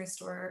customers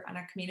store and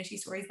our community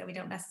stories that we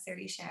don't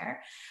necessarily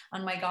share.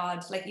 And my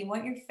God, like, you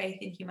want your faith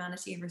in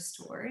humanity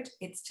restored.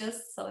 It's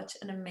just such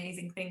an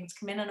amazing thing to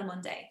come in on a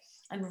Monday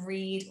and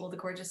read all the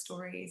gorgeous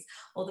stories,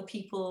 all the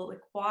people, like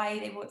why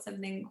they bought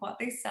something, what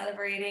they're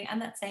celebrating,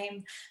 and that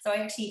same. So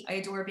I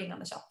adore being on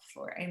the shop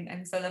floor.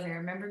 I'm so lovely. I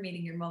remember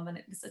meeting your mum, and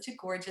it was such a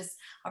gorgeous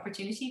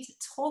opportunity to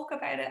talk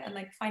about it and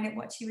like find out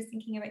what she was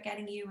thinking about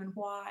getting you and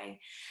why.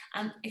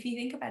 And if you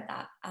think about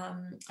that,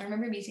 I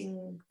remember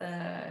meeting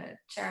the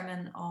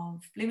chairman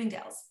of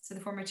Bloomingdale's, so the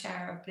former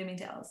chair of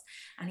Bloomingdale's,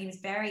 and he was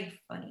very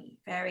funny,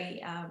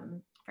 very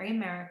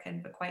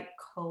American, but quite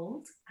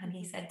cold. And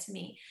he said to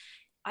me,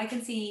 I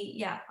can see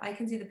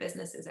the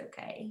business is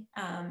okay,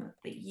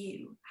 but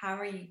how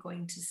are you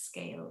going to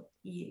scale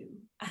you?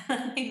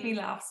 And it made me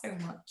laugh so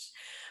much,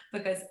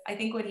 because I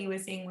think what he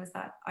was saying was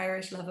that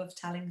Irish love of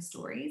telling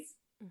stories.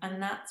 And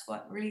that's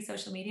what really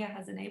social media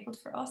has enabled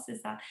for us,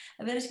 is that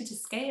ability to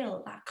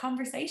scale that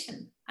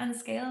conversation and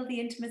scale the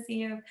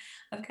intimacy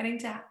of getting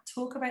to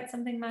talk about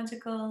something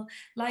magical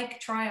like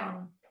try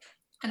on.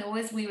 And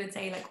always we would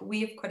say, like, we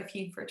have quite a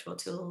few virtual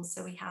tools.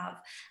 So we have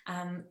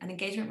an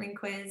engagement ring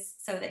quiz,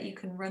 so that you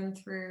can run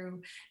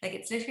through, like,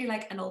 it's literally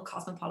like an old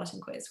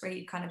Cosmopolitan quiz where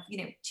you kind of,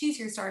 choose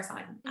your star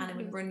sign, and it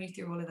would run you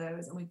through all of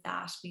those. And with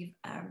that, we've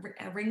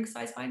a ring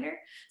size finder.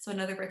 So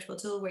another virtual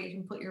tool where you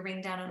can put your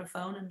ring down on a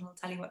phone and it'll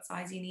tell you what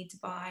size you need to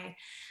buy.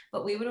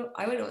 But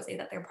I would always say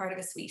that they're part of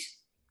a suite.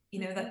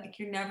 That like,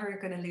 you're never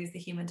going to lose the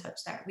human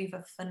touch there. We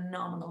have a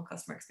phenomenal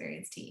customer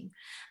experience team,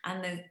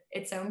 and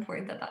it's so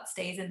important that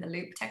stays in the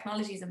loop.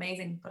 Technology is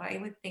amazing, but I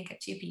would think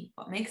at Chupi,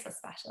 what makes us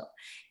special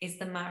is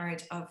the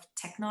marriage of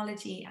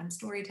technology and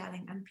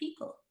storytelling and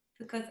people,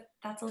 because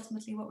that's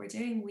ultimately what we're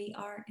doing. We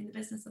are in the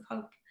business of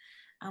hope,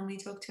 and we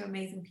talk to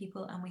amazing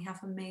people, and we have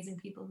amazing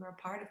people who are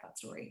part of that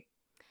story.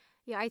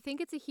 Yeah, I think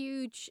it's a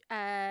huge,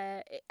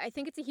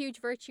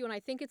 virtue, and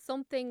I think it's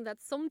something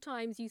that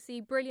sometimes you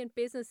see brilliant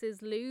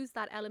businesses lose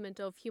that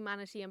element of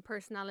humanity and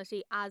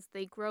personality as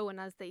they grow and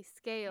as they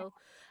scale.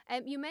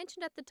 You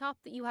mentioned at the top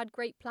that you had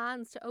great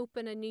plans to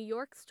open a New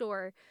York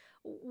store.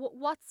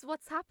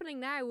 What's happening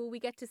now? Will we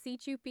get to see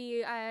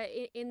Chupi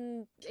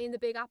in the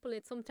Big Apple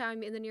at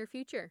sometime in the near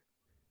future?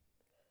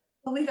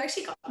 Well, we've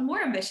actually got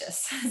more ambitious.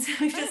 So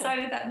we've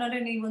decided that not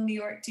only will New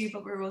York do,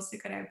 but we're also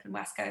going to open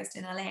West Coast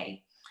in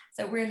LA.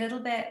 So we're a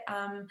little bit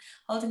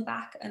holding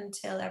back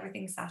until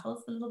everything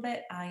settles a little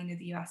bit.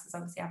 The US is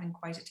obviously having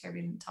quite a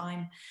turbulent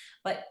time,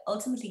 but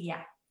ultimately,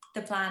 yeah,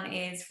 the plan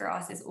is for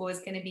us is always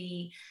going to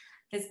be,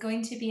 there's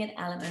going to be an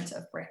element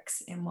of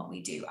bricks in what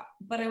we do.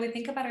 But I would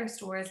think about our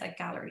stores like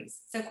galleries.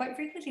 So quite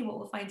frequently what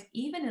we'll find,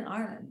 even in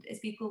Ireland, is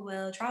people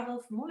will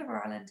travel from all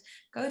over Ireland,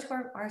 go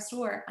to our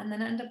store, and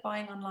then end up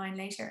buying online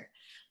later.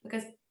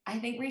 Because I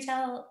think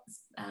retail's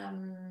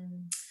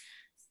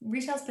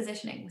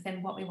positioning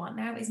within what we want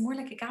now is more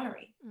like a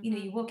gallery. Mm-hmm.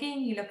 You walk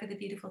in, you look at the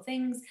beautiful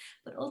things,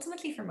 but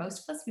ultimately for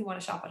most of us, we want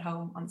to shop at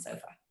home on the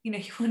sofa. You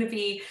want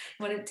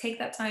to take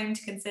that time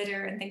to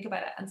consider and think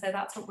about it. And so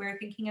that's what we're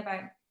thinking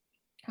about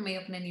when we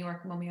open in New York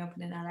and when we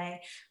open in LA,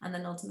 and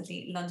then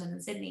ultimately London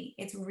and Sydney.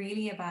 It's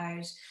really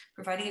about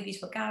providing a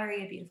beautiful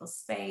gallery, a beautiful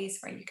space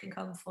where you can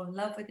come fall in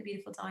love with the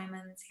beautiful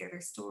diamonds, hear their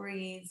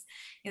stories.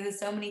 There's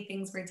so many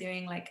things we're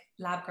doing, like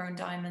lab grown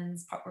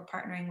diamonds. We're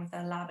partnering with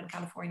a lab in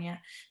California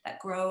that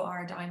grow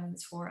our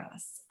diamonds for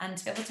us. And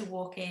to be able to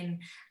walk in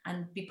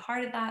and be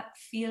part of that,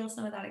 feel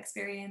some of that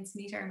experience,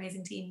 meet our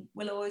amazing team,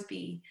 will always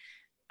be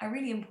a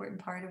really important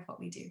part of what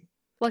we do.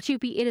 Well,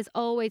 Chupi, it is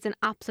always an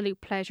absolute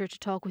pleasure to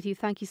talk with you.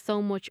 Thank you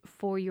so much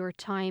for your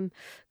time.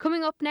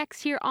 Coming up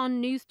next here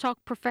on News Talk,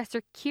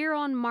 Professor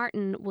Kieran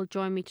Martin will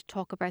join me to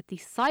talk about the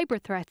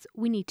cyber threats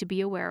we need to be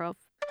aware of.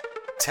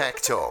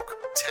 Tech Talk.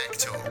 Tech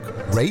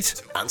Talk.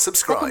 Rate and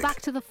subscribe. Welcome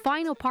back to the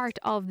final part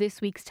of this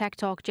week's Tech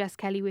Talk. Jess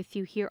Kelly with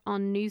you here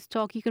on News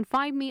Talk. You can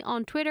find me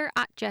on Twitter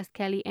at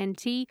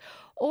JessKellyNT,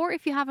 or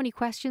if you have any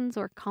questions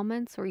or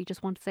comments, or you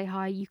just want to say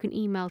hi, you can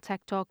email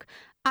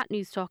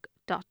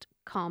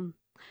techtalk@newstalk.com.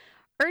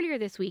 Earlier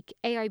this week,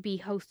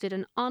 AIB hosted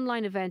an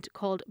online event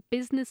called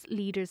Business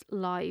Leaders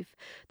Live.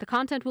 The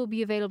content will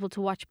be available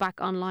to watch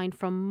back online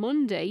from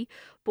Monday,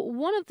 but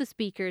one of the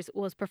speakers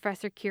was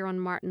Professor Kieran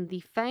Martin, the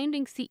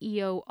founding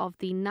CEO of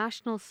the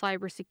National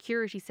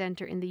Cybersecurity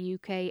Centre in the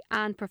UK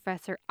and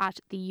professor at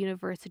the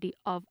University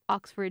of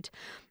Oxford.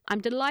 I'm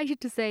delighted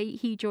to say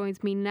he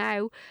joins me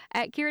now.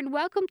 Kieran,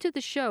 welcome to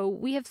the show.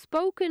 We have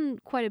spoken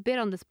quite a bit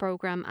on this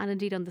programme and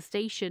indeed on the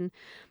station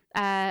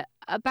about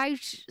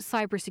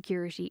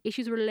cybersecurity,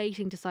 issues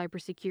relating to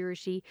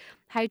cybersecurity,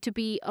 how to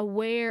be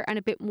aware and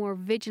a bit more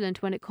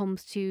vigilant when it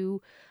comes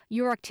to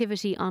your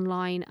activity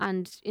online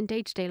and in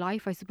day-to-day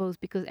life, I suppose,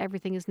 because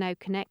everything is now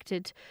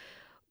connected.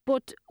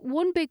 But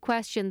one big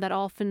question that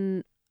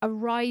often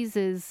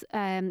arises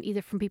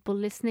either from people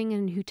listening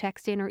and who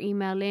text in or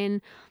email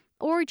in,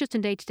 or just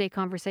in day-to-day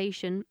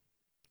conversation,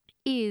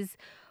 is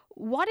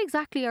what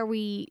exactly are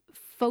we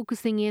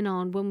focusing in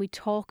on when we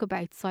talk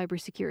about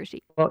cybersecurity?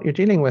 Well, you're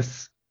dealing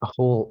with a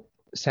whole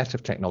set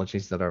of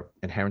technologies that are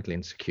inherently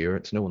insecure.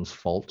 It's no one's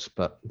fault,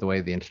 but the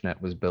way the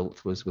internet was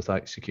built was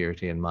without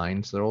security in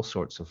mind. So there are all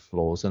sorts of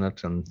flaws in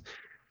it, and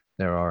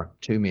there are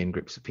two main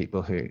groups of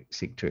people who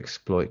seek to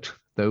exploit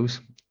those.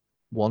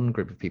 One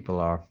group of people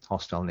are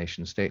hostile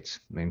nation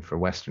states. I mean, for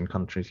Western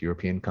countries,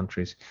 European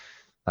countries,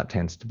 that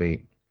tends to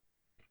be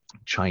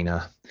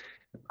China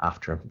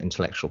after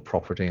intellectual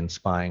property and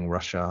spying,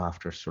 Russia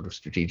after sort of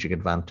strategic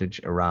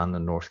advantage, Iran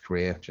and North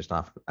Korea just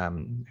after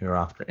who are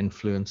after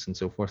influence and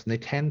so forth. And they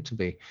tend to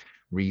be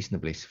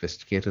reasonably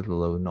sophisticated,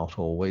 although not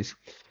always.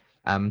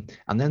 And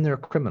then there are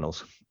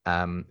criminals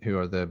who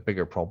are the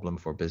bigger problem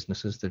for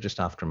businesses. They're just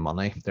after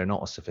money. They're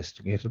not as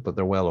sophisticated, but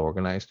they're well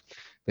organized.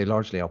 They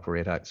largely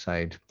operate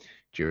outside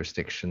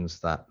jurisdictions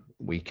that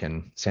we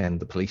can send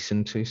the police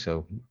into.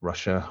 So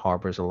Russia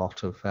harbors a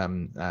lot of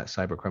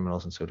cyber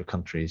criminals, and so do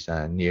countries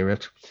near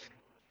it.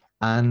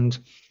 And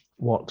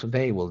what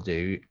they will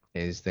do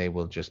is they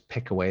will just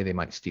pick away. They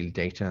might steal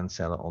data and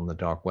sell it on the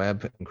dark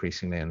web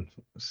increasingly, and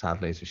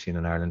sadly, as we've seen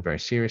in Ireland very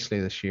seriously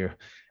this year,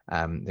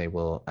 they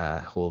will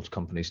hold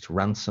companies to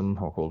ransom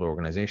or hold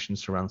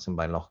organizations to ransom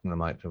by locking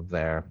them out of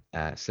their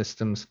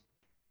systems.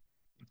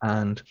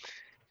 And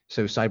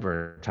so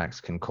cyber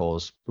attacks can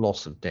cause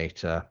loss of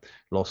data,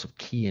 loss of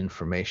key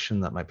information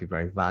that might be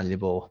very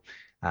valuable,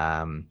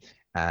 and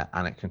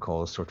it can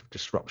cause sort of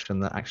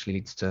disruption that actually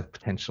leads to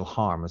potential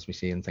harm, as we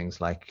see in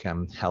things like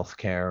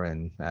healthcare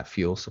and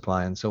fuel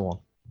supply and so on.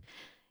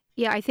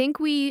 Yeah, I think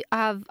we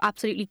have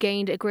absolutely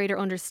gained a greater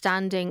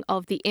understanding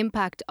of the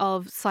impact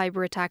of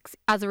cyber attacks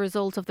as a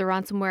result of the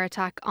ransomware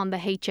attack on the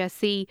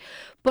HSE.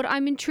 But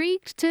I'm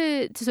intrigued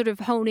to sort of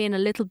hone in a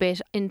little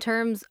bit in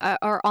terms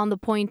or on the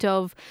point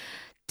of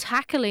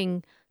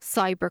tackling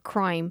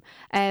cybercrime.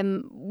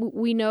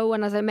 We know,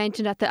 and as I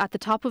mentioned at the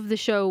top of the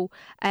show,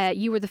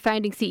 you were the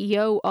founding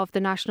CEO of the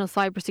National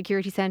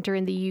Cybersecurity Centre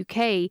in the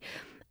UK.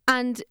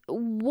 And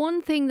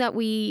one thing that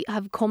we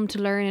have come to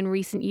learn in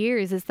recent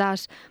years is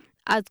that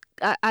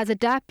as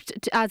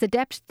adept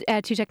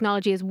to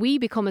technology as we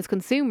become as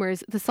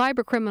consumers, the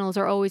cyber criminals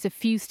are always a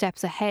few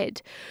steps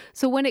ahead.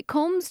 So when it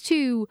comes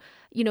to,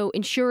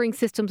 ensuring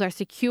systems are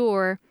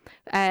secure,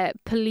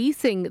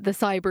 policing the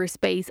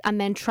cyberspace,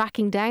 and then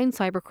tracking down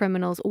cyber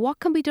criminals, what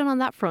can be done on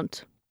that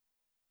front?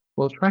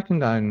 Well, tracking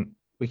down,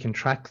 we can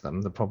track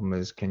them. The problem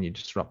is, can you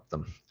disrupt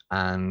them?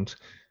 And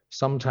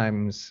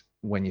sometimes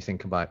when you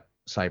think about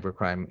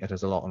cybercrime, it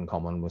has a lot in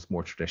common with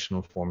more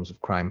traditional forms of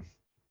crime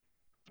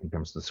in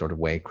terms of the sort of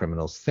way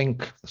criminals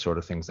think, the sort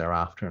of things they're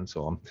after, and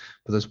so on.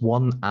 But there's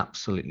one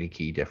absolutely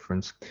key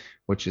difference,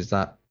 which is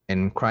that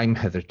in crime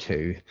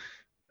hitherto,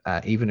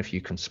 even if you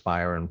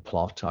conspire and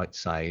plot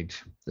outside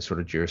the sort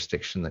of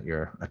jurisdiction that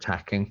you're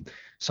attacking,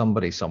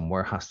 somebody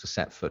somewhere has to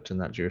set foot in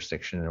that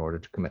jurisdiction in order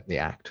to commit the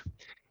act.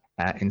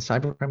 In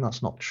cybercrime,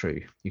 that's not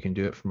true. You can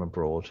do it from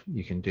abroad.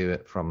 You can do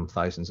it from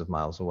thousands of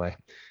miles away.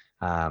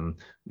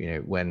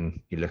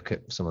 When you look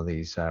at some of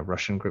these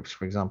Russian groups,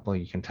 for example,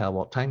 you can tell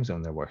what time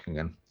zone they're working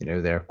in.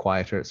 They're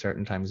quieter at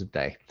certain times of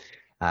day.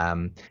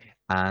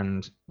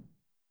 And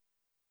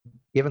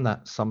given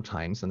that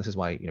sometimes, and this is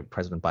why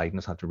President Biden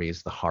has had to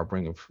raise the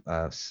harboring of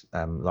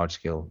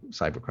large-scale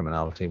cyber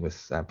criminality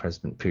with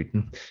President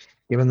Putin,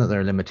 given that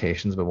there are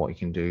limitations about what you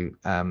can do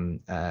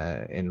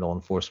in law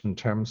enforcement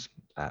terms,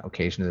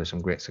 occasionally there's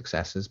some great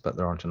successes, but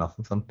there aren't enough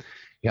of them.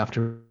 You have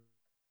to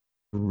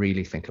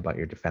really think about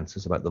your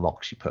defenses, about the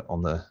locks you put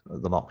on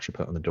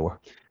the door.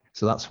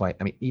 So that's why,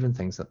 even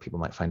things that people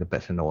might find a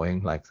bit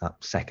annoying, like that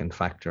second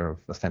factor of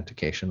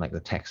authentication, like the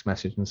text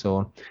message and so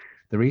on.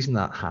 The reason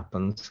that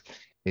happens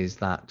is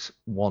that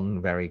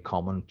one very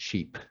common,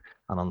 cheap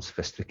and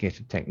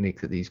unsophisticated technique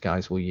that these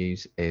guys will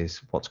use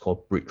is what's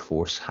called brute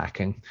force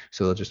hacking.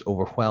 So they'll just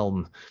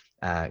overwhelm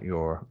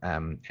your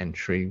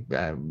entry,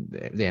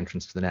 the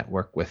entrance to the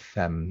network with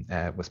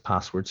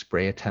password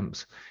spray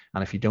attempts.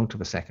 And if you don't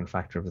have a second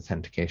factor of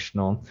authentication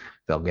on,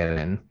 they'll get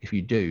in. If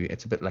you do,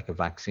 it's a bit like a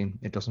vaccine.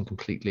 It doesn't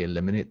completely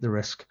eliminate the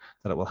risk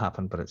that it will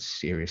happen, but it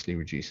seriously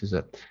reduces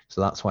it.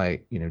 So that's why,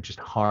 just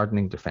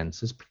hardening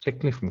defenses,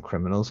 particularly from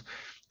criminals,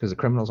 because the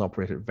criminals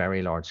operate at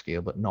very large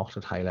scale, but not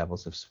at high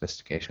levels of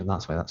sophistication.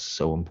 That's why that's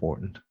so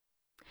important.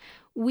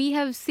 We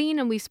have seen,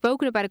 and we've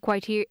spoken about it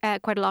quite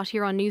a lot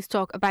here on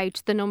Newstalk,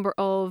 about the number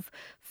of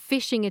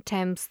phishing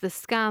attempts, the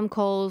scam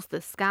calls, the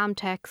scam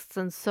texts,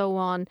 and so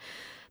on.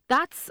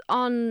 That's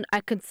on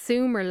a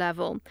consumer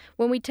level.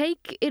 When we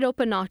take it up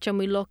a notch and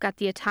we look at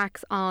the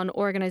attacks on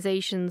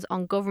organisations,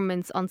 on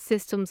governments, on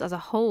systems as a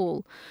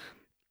whole,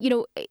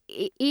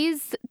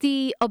 is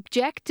the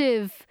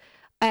objective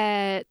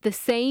the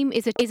same?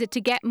 Is it to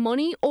get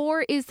money,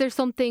 or is there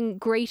something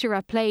greater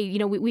at play?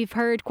 We've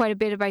heard quite a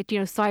bit about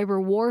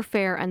cyber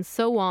warfare and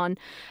so on.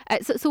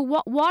 So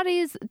what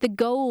is the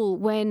goal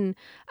when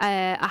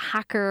a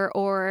hacker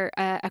or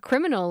a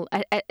criminal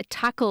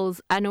tackles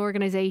an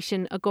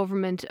organisation, a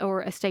government, or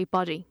a state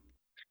body?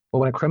 Well,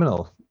 when a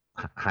criminal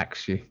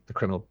hacks you, the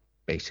criminal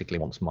basically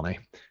wants money.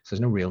 So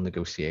there's no real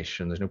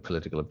negotiation. There's no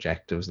political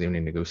objectives. The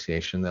only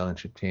negotiation they'll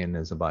entertain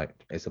is about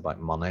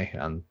money,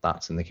 and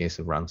that's in the case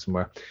of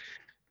ransomware.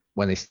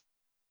 When they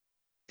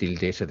steal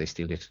data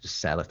to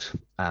sell it.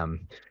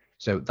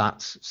 So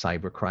that's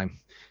cybercrime.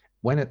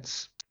 When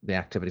it's the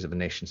activities of a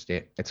nation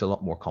state, it's a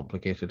lot more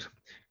complicated.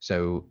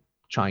 So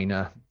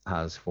China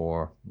has,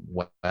 for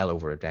well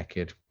over a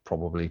decade,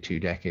 probably 2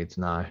 decades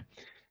now,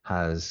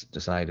 has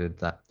decided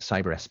that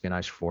cyber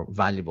espionage for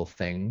valuable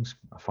things,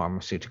 a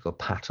pharmaceutical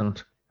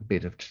patent, a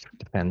bit of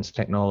defense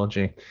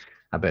technology,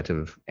 a bit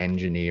of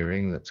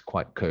engineering that's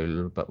quite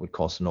cool but would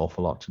cost an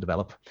awful lot to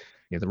develop.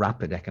 The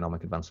rapid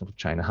economic advancement of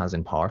China has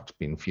in part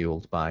been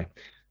fueled by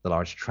the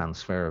large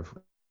transfer of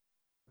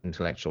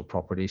intellectual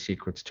property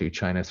secrets to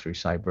China through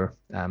cyber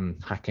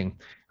hacking,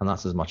 and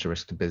that's as much a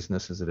risk to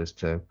business as it is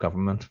to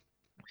government.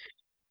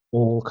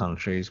 All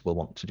countries will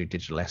want to do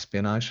digital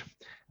espionage.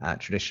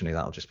 Traditionally,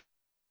 that'll just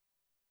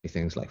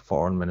things like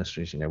foreign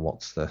ministries,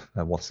 what's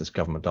this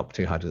government up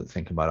to? How does it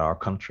think about our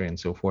country and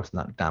so forth? And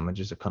that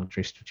damages a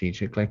country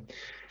strategically.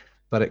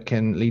 But it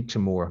can lead to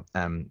more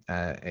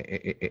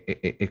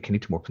it can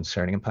lead to more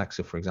concerning impacts.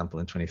 So, for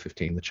example, in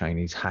 2015, the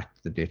Chinese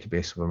hacked the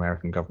database of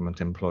American government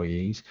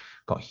employees,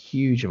 got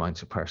huge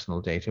amounts of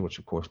personal data, which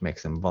of course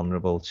makes them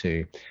vulnerable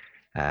to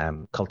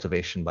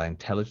cultivation by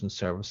intelligence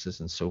services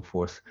and so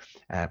forth.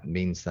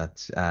 Means that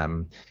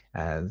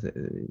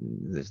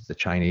the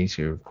Chinese,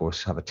 who of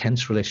course have a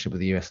tense relationship with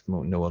the US,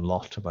 know a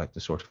lot about the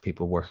sort of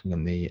people working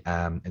in the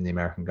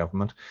American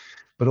government.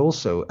 But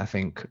also, I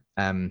think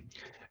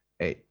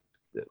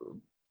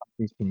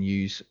countries can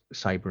use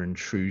cyber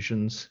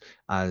intrusions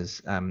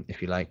as,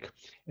 if you like,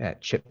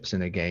 chips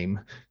in a game.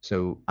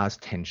 So as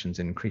tensions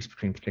increase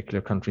between particular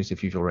countries,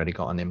 if you've already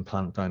got an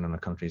implant down on a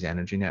country's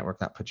energy network,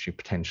 that puts you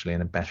potentially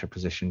in a better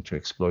position to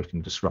exploit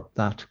and disrupt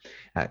that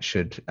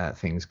should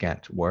things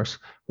get worse.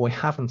 What we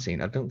haven't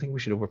seen, I don't think we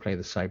should overplay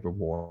the cyber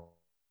war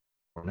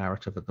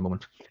narrative at the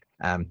moment.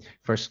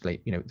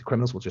 Firstly, the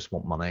criminals will just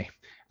want money,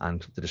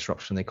 and the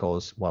disruption they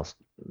cause, whilst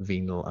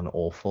venal and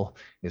awful,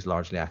 is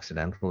largely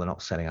accidental. They're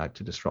not setting out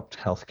to disrupt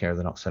healthcare.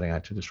 They're not setting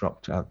out to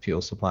disrupt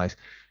fuel supplies.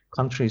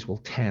 Countries will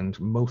tend,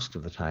 most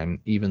of the time,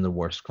 even the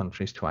worst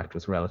countries, to act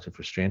with relative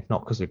restraint,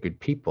 not because they're good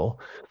people,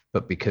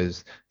 but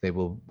because they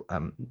will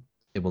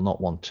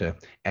not want to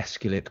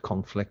escalate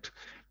conflict.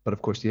 But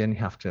of course, you then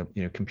have to,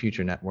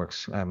 computer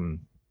networks are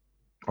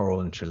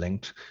all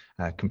interlinked.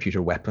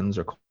 Computer weapons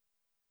are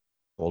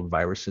called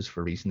viruses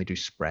for a reason. They do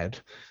spread,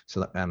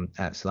 so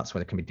that's why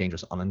there can be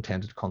dangerous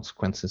unintended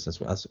consequences,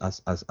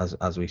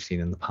 as we've seen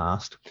in the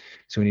past.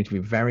 So we need to be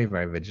very,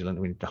 very vigilant.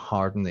 We need to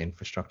harden the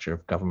infrastructure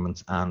of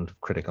governments and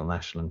critical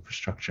national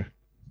infrastructure.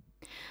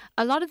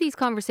 A lot of these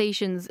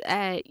conversations,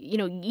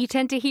 you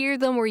tend to hear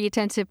them or you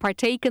tend to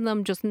partake in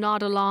them, just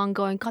nod along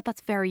going, God,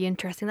 that's very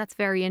interesting. That's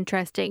very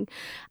interesting.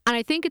 And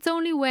I think it's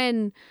only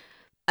when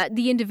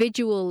the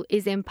individual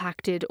is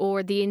impacted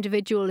or the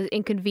individual is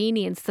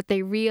inconvenienced that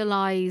they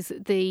realise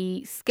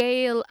the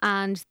scale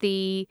and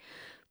the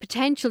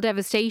potential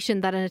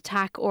devastation that an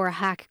attack or a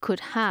hack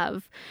could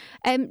have.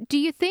 Do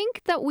you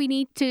think that we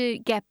need to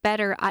get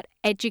better at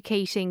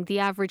educating the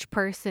average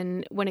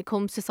person when it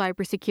comes to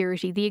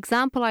cybersecurity? The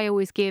example I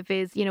always give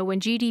is, when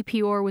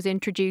GDPR was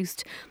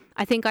introduced,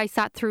 I think I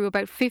sat through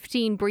about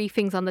 15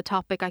 briefings on the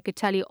topic. I could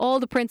tell you all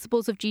the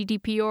principles of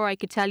GDPR. I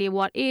could tell you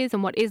what is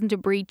and what isn't a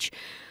breach.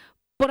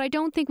 But I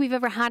don't think we've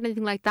ever had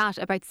anything like that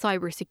about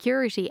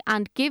cybersecurity.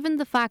 And given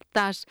the fact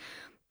that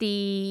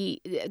the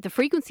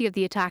frequency of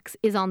the attacks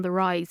is on the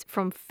rise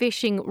from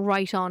phishing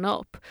right on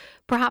up,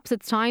 perhaps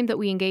it's time that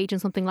we engage in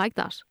something like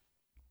that.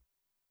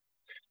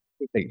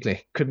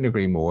 Completely. Couldn't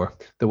agree more.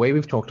 The way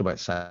we've talked about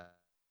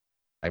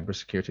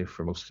cybersecurity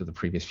for most of the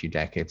previous few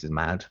decades is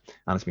mad,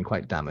 and it's been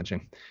quite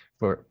damaging.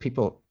 For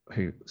people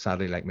who,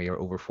 sadly, like me, are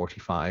over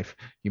 45,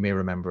 you may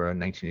remember a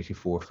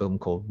 1984 film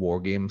called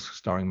War Games,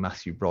 starring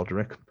Matthew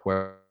Broderick,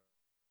 where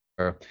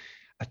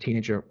a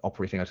teenager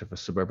operating out of a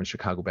suburban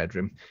Chicago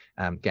bedroom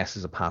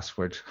guesses a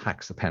password,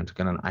 hacks the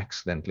Pentagon, and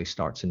accidentally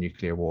starts a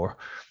nuclear war.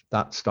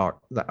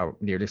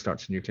 Nearly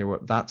starts a nuclear war.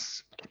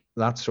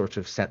 That sort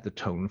of set the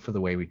tone for the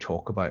way we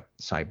talk about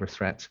cyber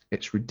threats.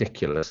 It's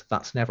ridiculous.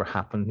 That's never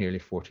happened nearly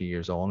 40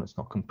 years on. It's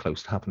not come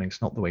close to happening.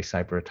 It's not the way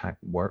cyber attacks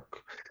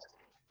work.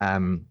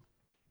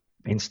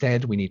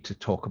 Instead, we need to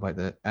talk about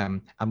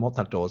and what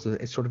that does is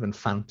it sort of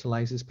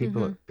infantilizes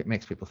people. Mm-hmm. It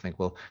makes people think,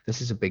 well,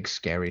 this is a big,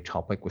 scary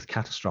topic with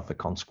catastrophic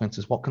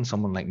consequences. What can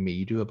someone like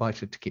me do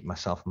about it to keep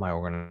myself and my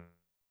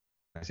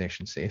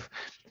organization safe?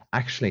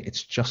 Actually,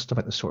 it's just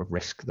about the sort of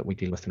risk that we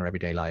deal with in our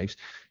everyday lives.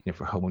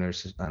 For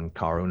homeowners and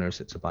car owners,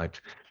 it's about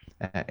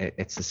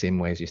it's the same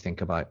way as you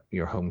think about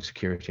your home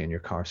security and your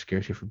car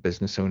security. For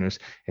business owners,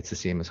 it's the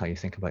same as how you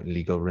think about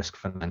legal risk,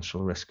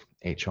 financial risk,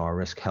 HR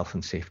risk, health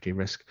and safety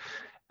risk.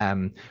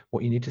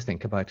 What you need to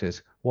think about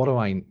is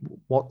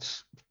what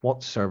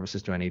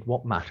services do I need?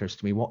 What matters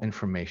to me? What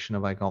information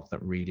have I got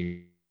that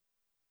really,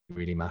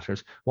 really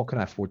matters? What can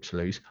I afford to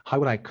lose? How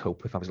would I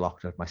cope if I was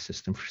locked out of my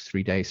system for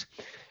 3 days?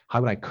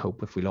 How would I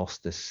cope if we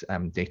lost this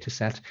data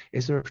set?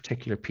 Is there a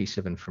particular piece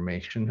of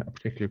information, a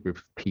particular group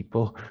of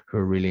people who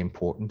are really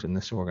important in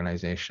this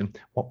organization?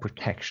 What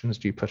protections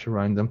do you put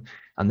around them?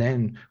 And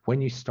then when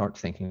you start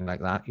thinking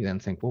like that, you then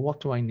think, well,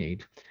 what do I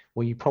need?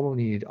 Well, you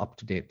probably need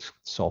up-to-date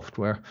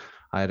software.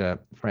 I had a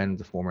friend,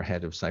 the former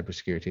head of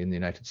cybersecurity in the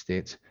United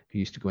States, who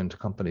used to go into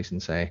companies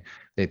and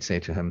they'd say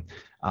to him,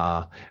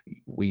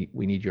 we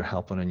need your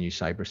help on a new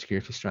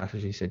cybersecurity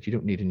strategy. He said, you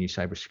don't need a new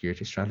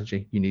cybersecurity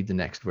strategy. You need the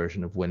next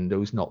version of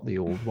Windows, not the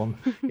old one.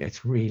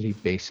 It's really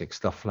basic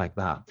stuff like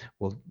that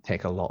will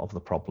take a lot of the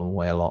problem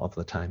away a lot of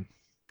the time.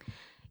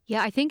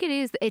 Yeah, I think it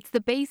is. It's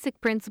the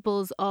basic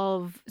principles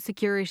of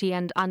security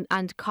and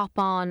cop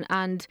on.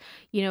 And,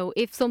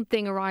 if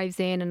something arrives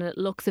in and it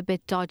looks a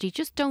bit dodgy,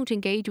 just don't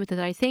engage with it.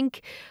 I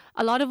think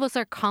a lot of us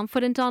are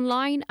confident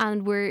online,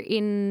 and we're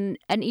in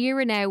an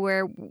era now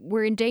where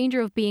we're in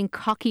danger of being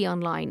cocky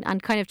online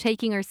and kind of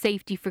taking our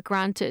safety for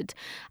granted.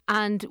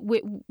 And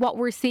what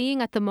we're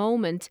seeing at the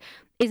moment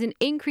is an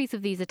increase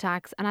of these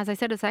attacks. And as I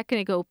said a second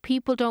ago,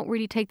 people don't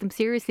really take them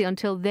seriously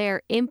until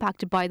they're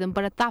impacted by them.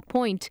 But at that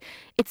point,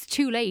 it's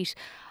too late.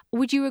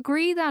 Would you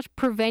agree that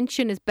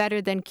prevention is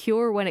better than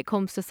cure when it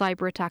comes to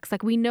cyber attacks?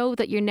 Like, we know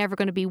that you're never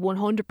going to be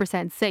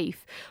 100%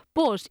 safe.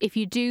 But if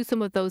you do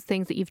some of those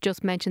things that you've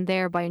just mentioned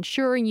there, by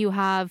ensuring you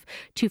have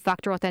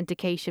two-factor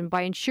authentication,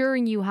 by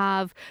ensuring you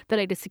have the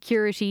latest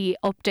security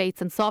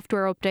updates and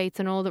software updates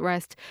and all the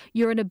rest,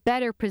 you're in a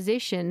better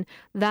position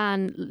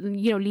than,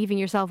 leaving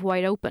yourself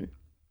wide open.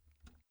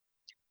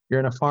 You're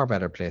in a far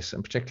better place,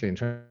 and particularly in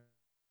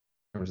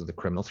terms of the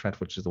criminal threat,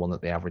 which is the one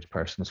that the average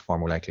person is far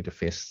more likely to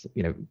face.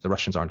 The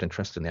Russians aren't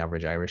interested in the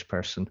average Irish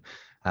person.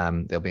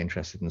 They'll be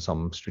interested in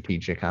some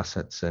strategic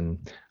assets in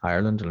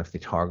Ireland, and if they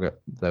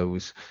target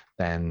those,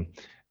 then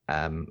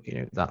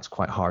that's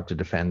quite hard to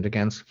defend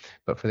against.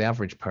 But for the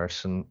average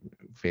person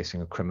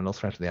facing a criminal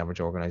threat, or the average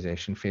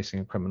organization facing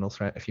a criminal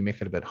threat, if you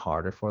make it a bit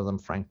harder for them,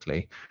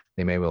 frankly,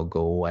 they may well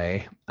go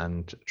away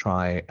and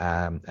try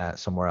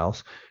somewhere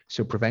else.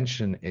 So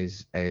prevention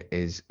is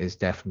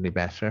definitely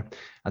better.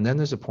 And then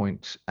there's a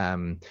point,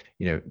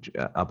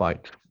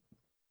 about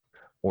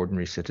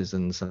ordinary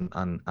citizens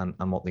and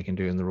what they can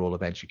do in the role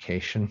of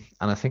education.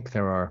 And I think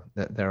there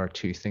are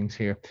two things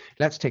here.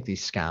 Let's take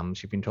these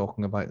scams you've been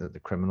talking about that the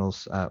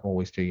criminals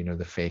always do,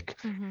 the fake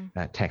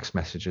text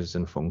messages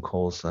and phone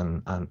calls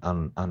and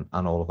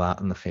all of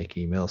that, and the fake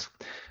emails.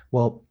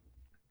 Well,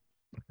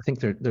 I think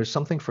there's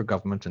something for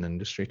government and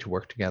industry to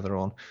work together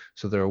on.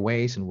 So there are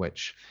ways in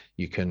which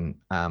you can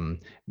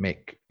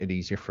make it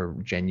easier for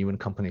genuine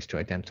companies to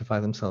identify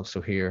themselves.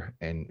 So here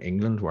in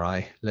England, where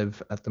I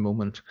live at the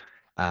moment,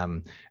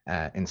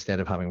 instead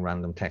of having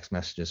random text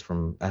messages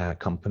from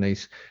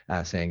companies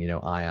saying,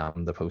 I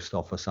am the post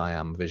office, I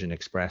am Vision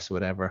Express,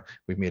 whatever,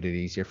 we've made it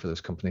easier for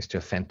those companies to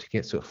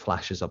authenticate. So it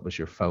flashes up as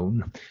your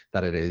phone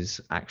that it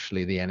is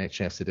actually the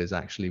NHS, it is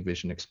actually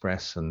Vision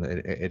Express, and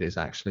it is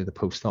actually the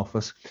post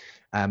office.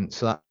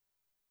 So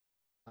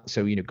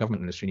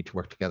government and industry need to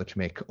work together to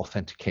make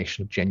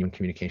authentication of genuine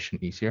communication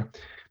easier.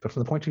 But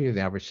from the point of view of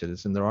the average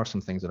citizen, there are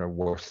some things that are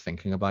worth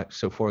thinking about.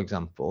 So for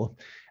example,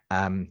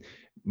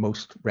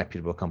 most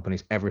reputable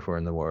companies everywhere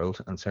in the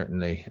world, and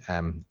certainly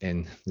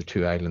in the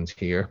two islands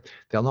here,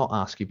 they'll not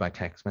ask you by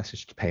text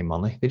message to pay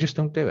money. They just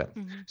don't do it.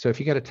 So if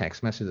you get a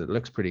text message that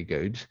looks pretty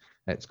good,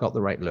 it's got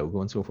the right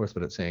logo and so forth,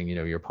 but it's saying,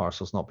 your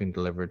parcel's not been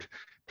delivered,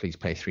 please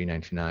pay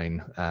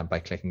 $3.99 by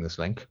clicking this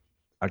link.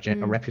 A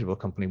reputable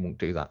company won't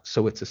do that.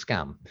 So it's a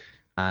scam.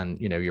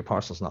 And your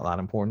parcel's not that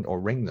important,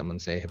 or ring them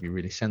and say, have you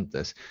really sent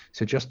this?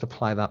 So just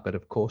apply that bit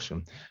of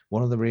caution.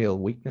 One of the real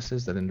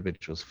weaknesses that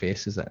individuals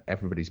face is that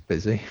everybody's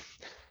busy,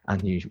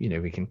 and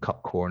we can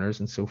cut corners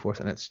and so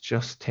forth. And it's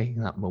just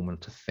taking that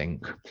moment to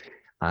think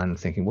and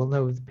thinking, well,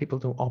 no, people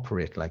don't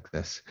operate like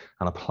this.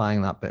 And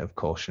applying that bit of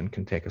caution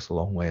can take us a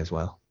long way as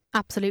well.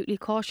 Absolutely.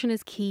 Caution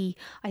is key.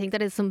 I think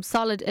that is some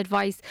solid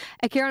advice.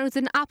 Kieran, it was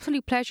an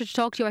absolute pleasure to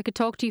talk to you. I could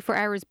talk to you for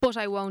hours, but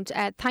I won't.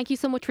 Thank you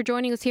so much for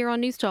joining us here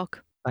on Newstalk.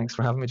 Thanks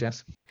for having me,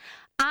 Jess.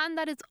 And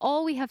that is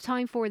all we have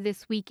time for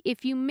this week.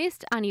 If you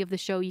missed any of the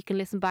show, you can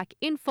listen back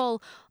in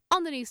full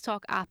on the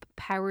Newstalk app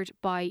powered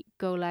by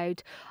Go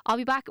Loud. I'll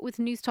be back with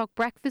Newstalk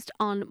Breakfast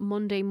on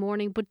Monday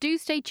morning, but do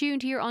stay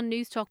tuned here on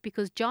Newstalk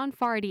because John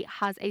Fardy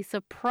has a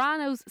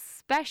Sopranos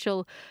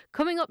special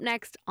coming up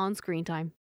next on Screen Time.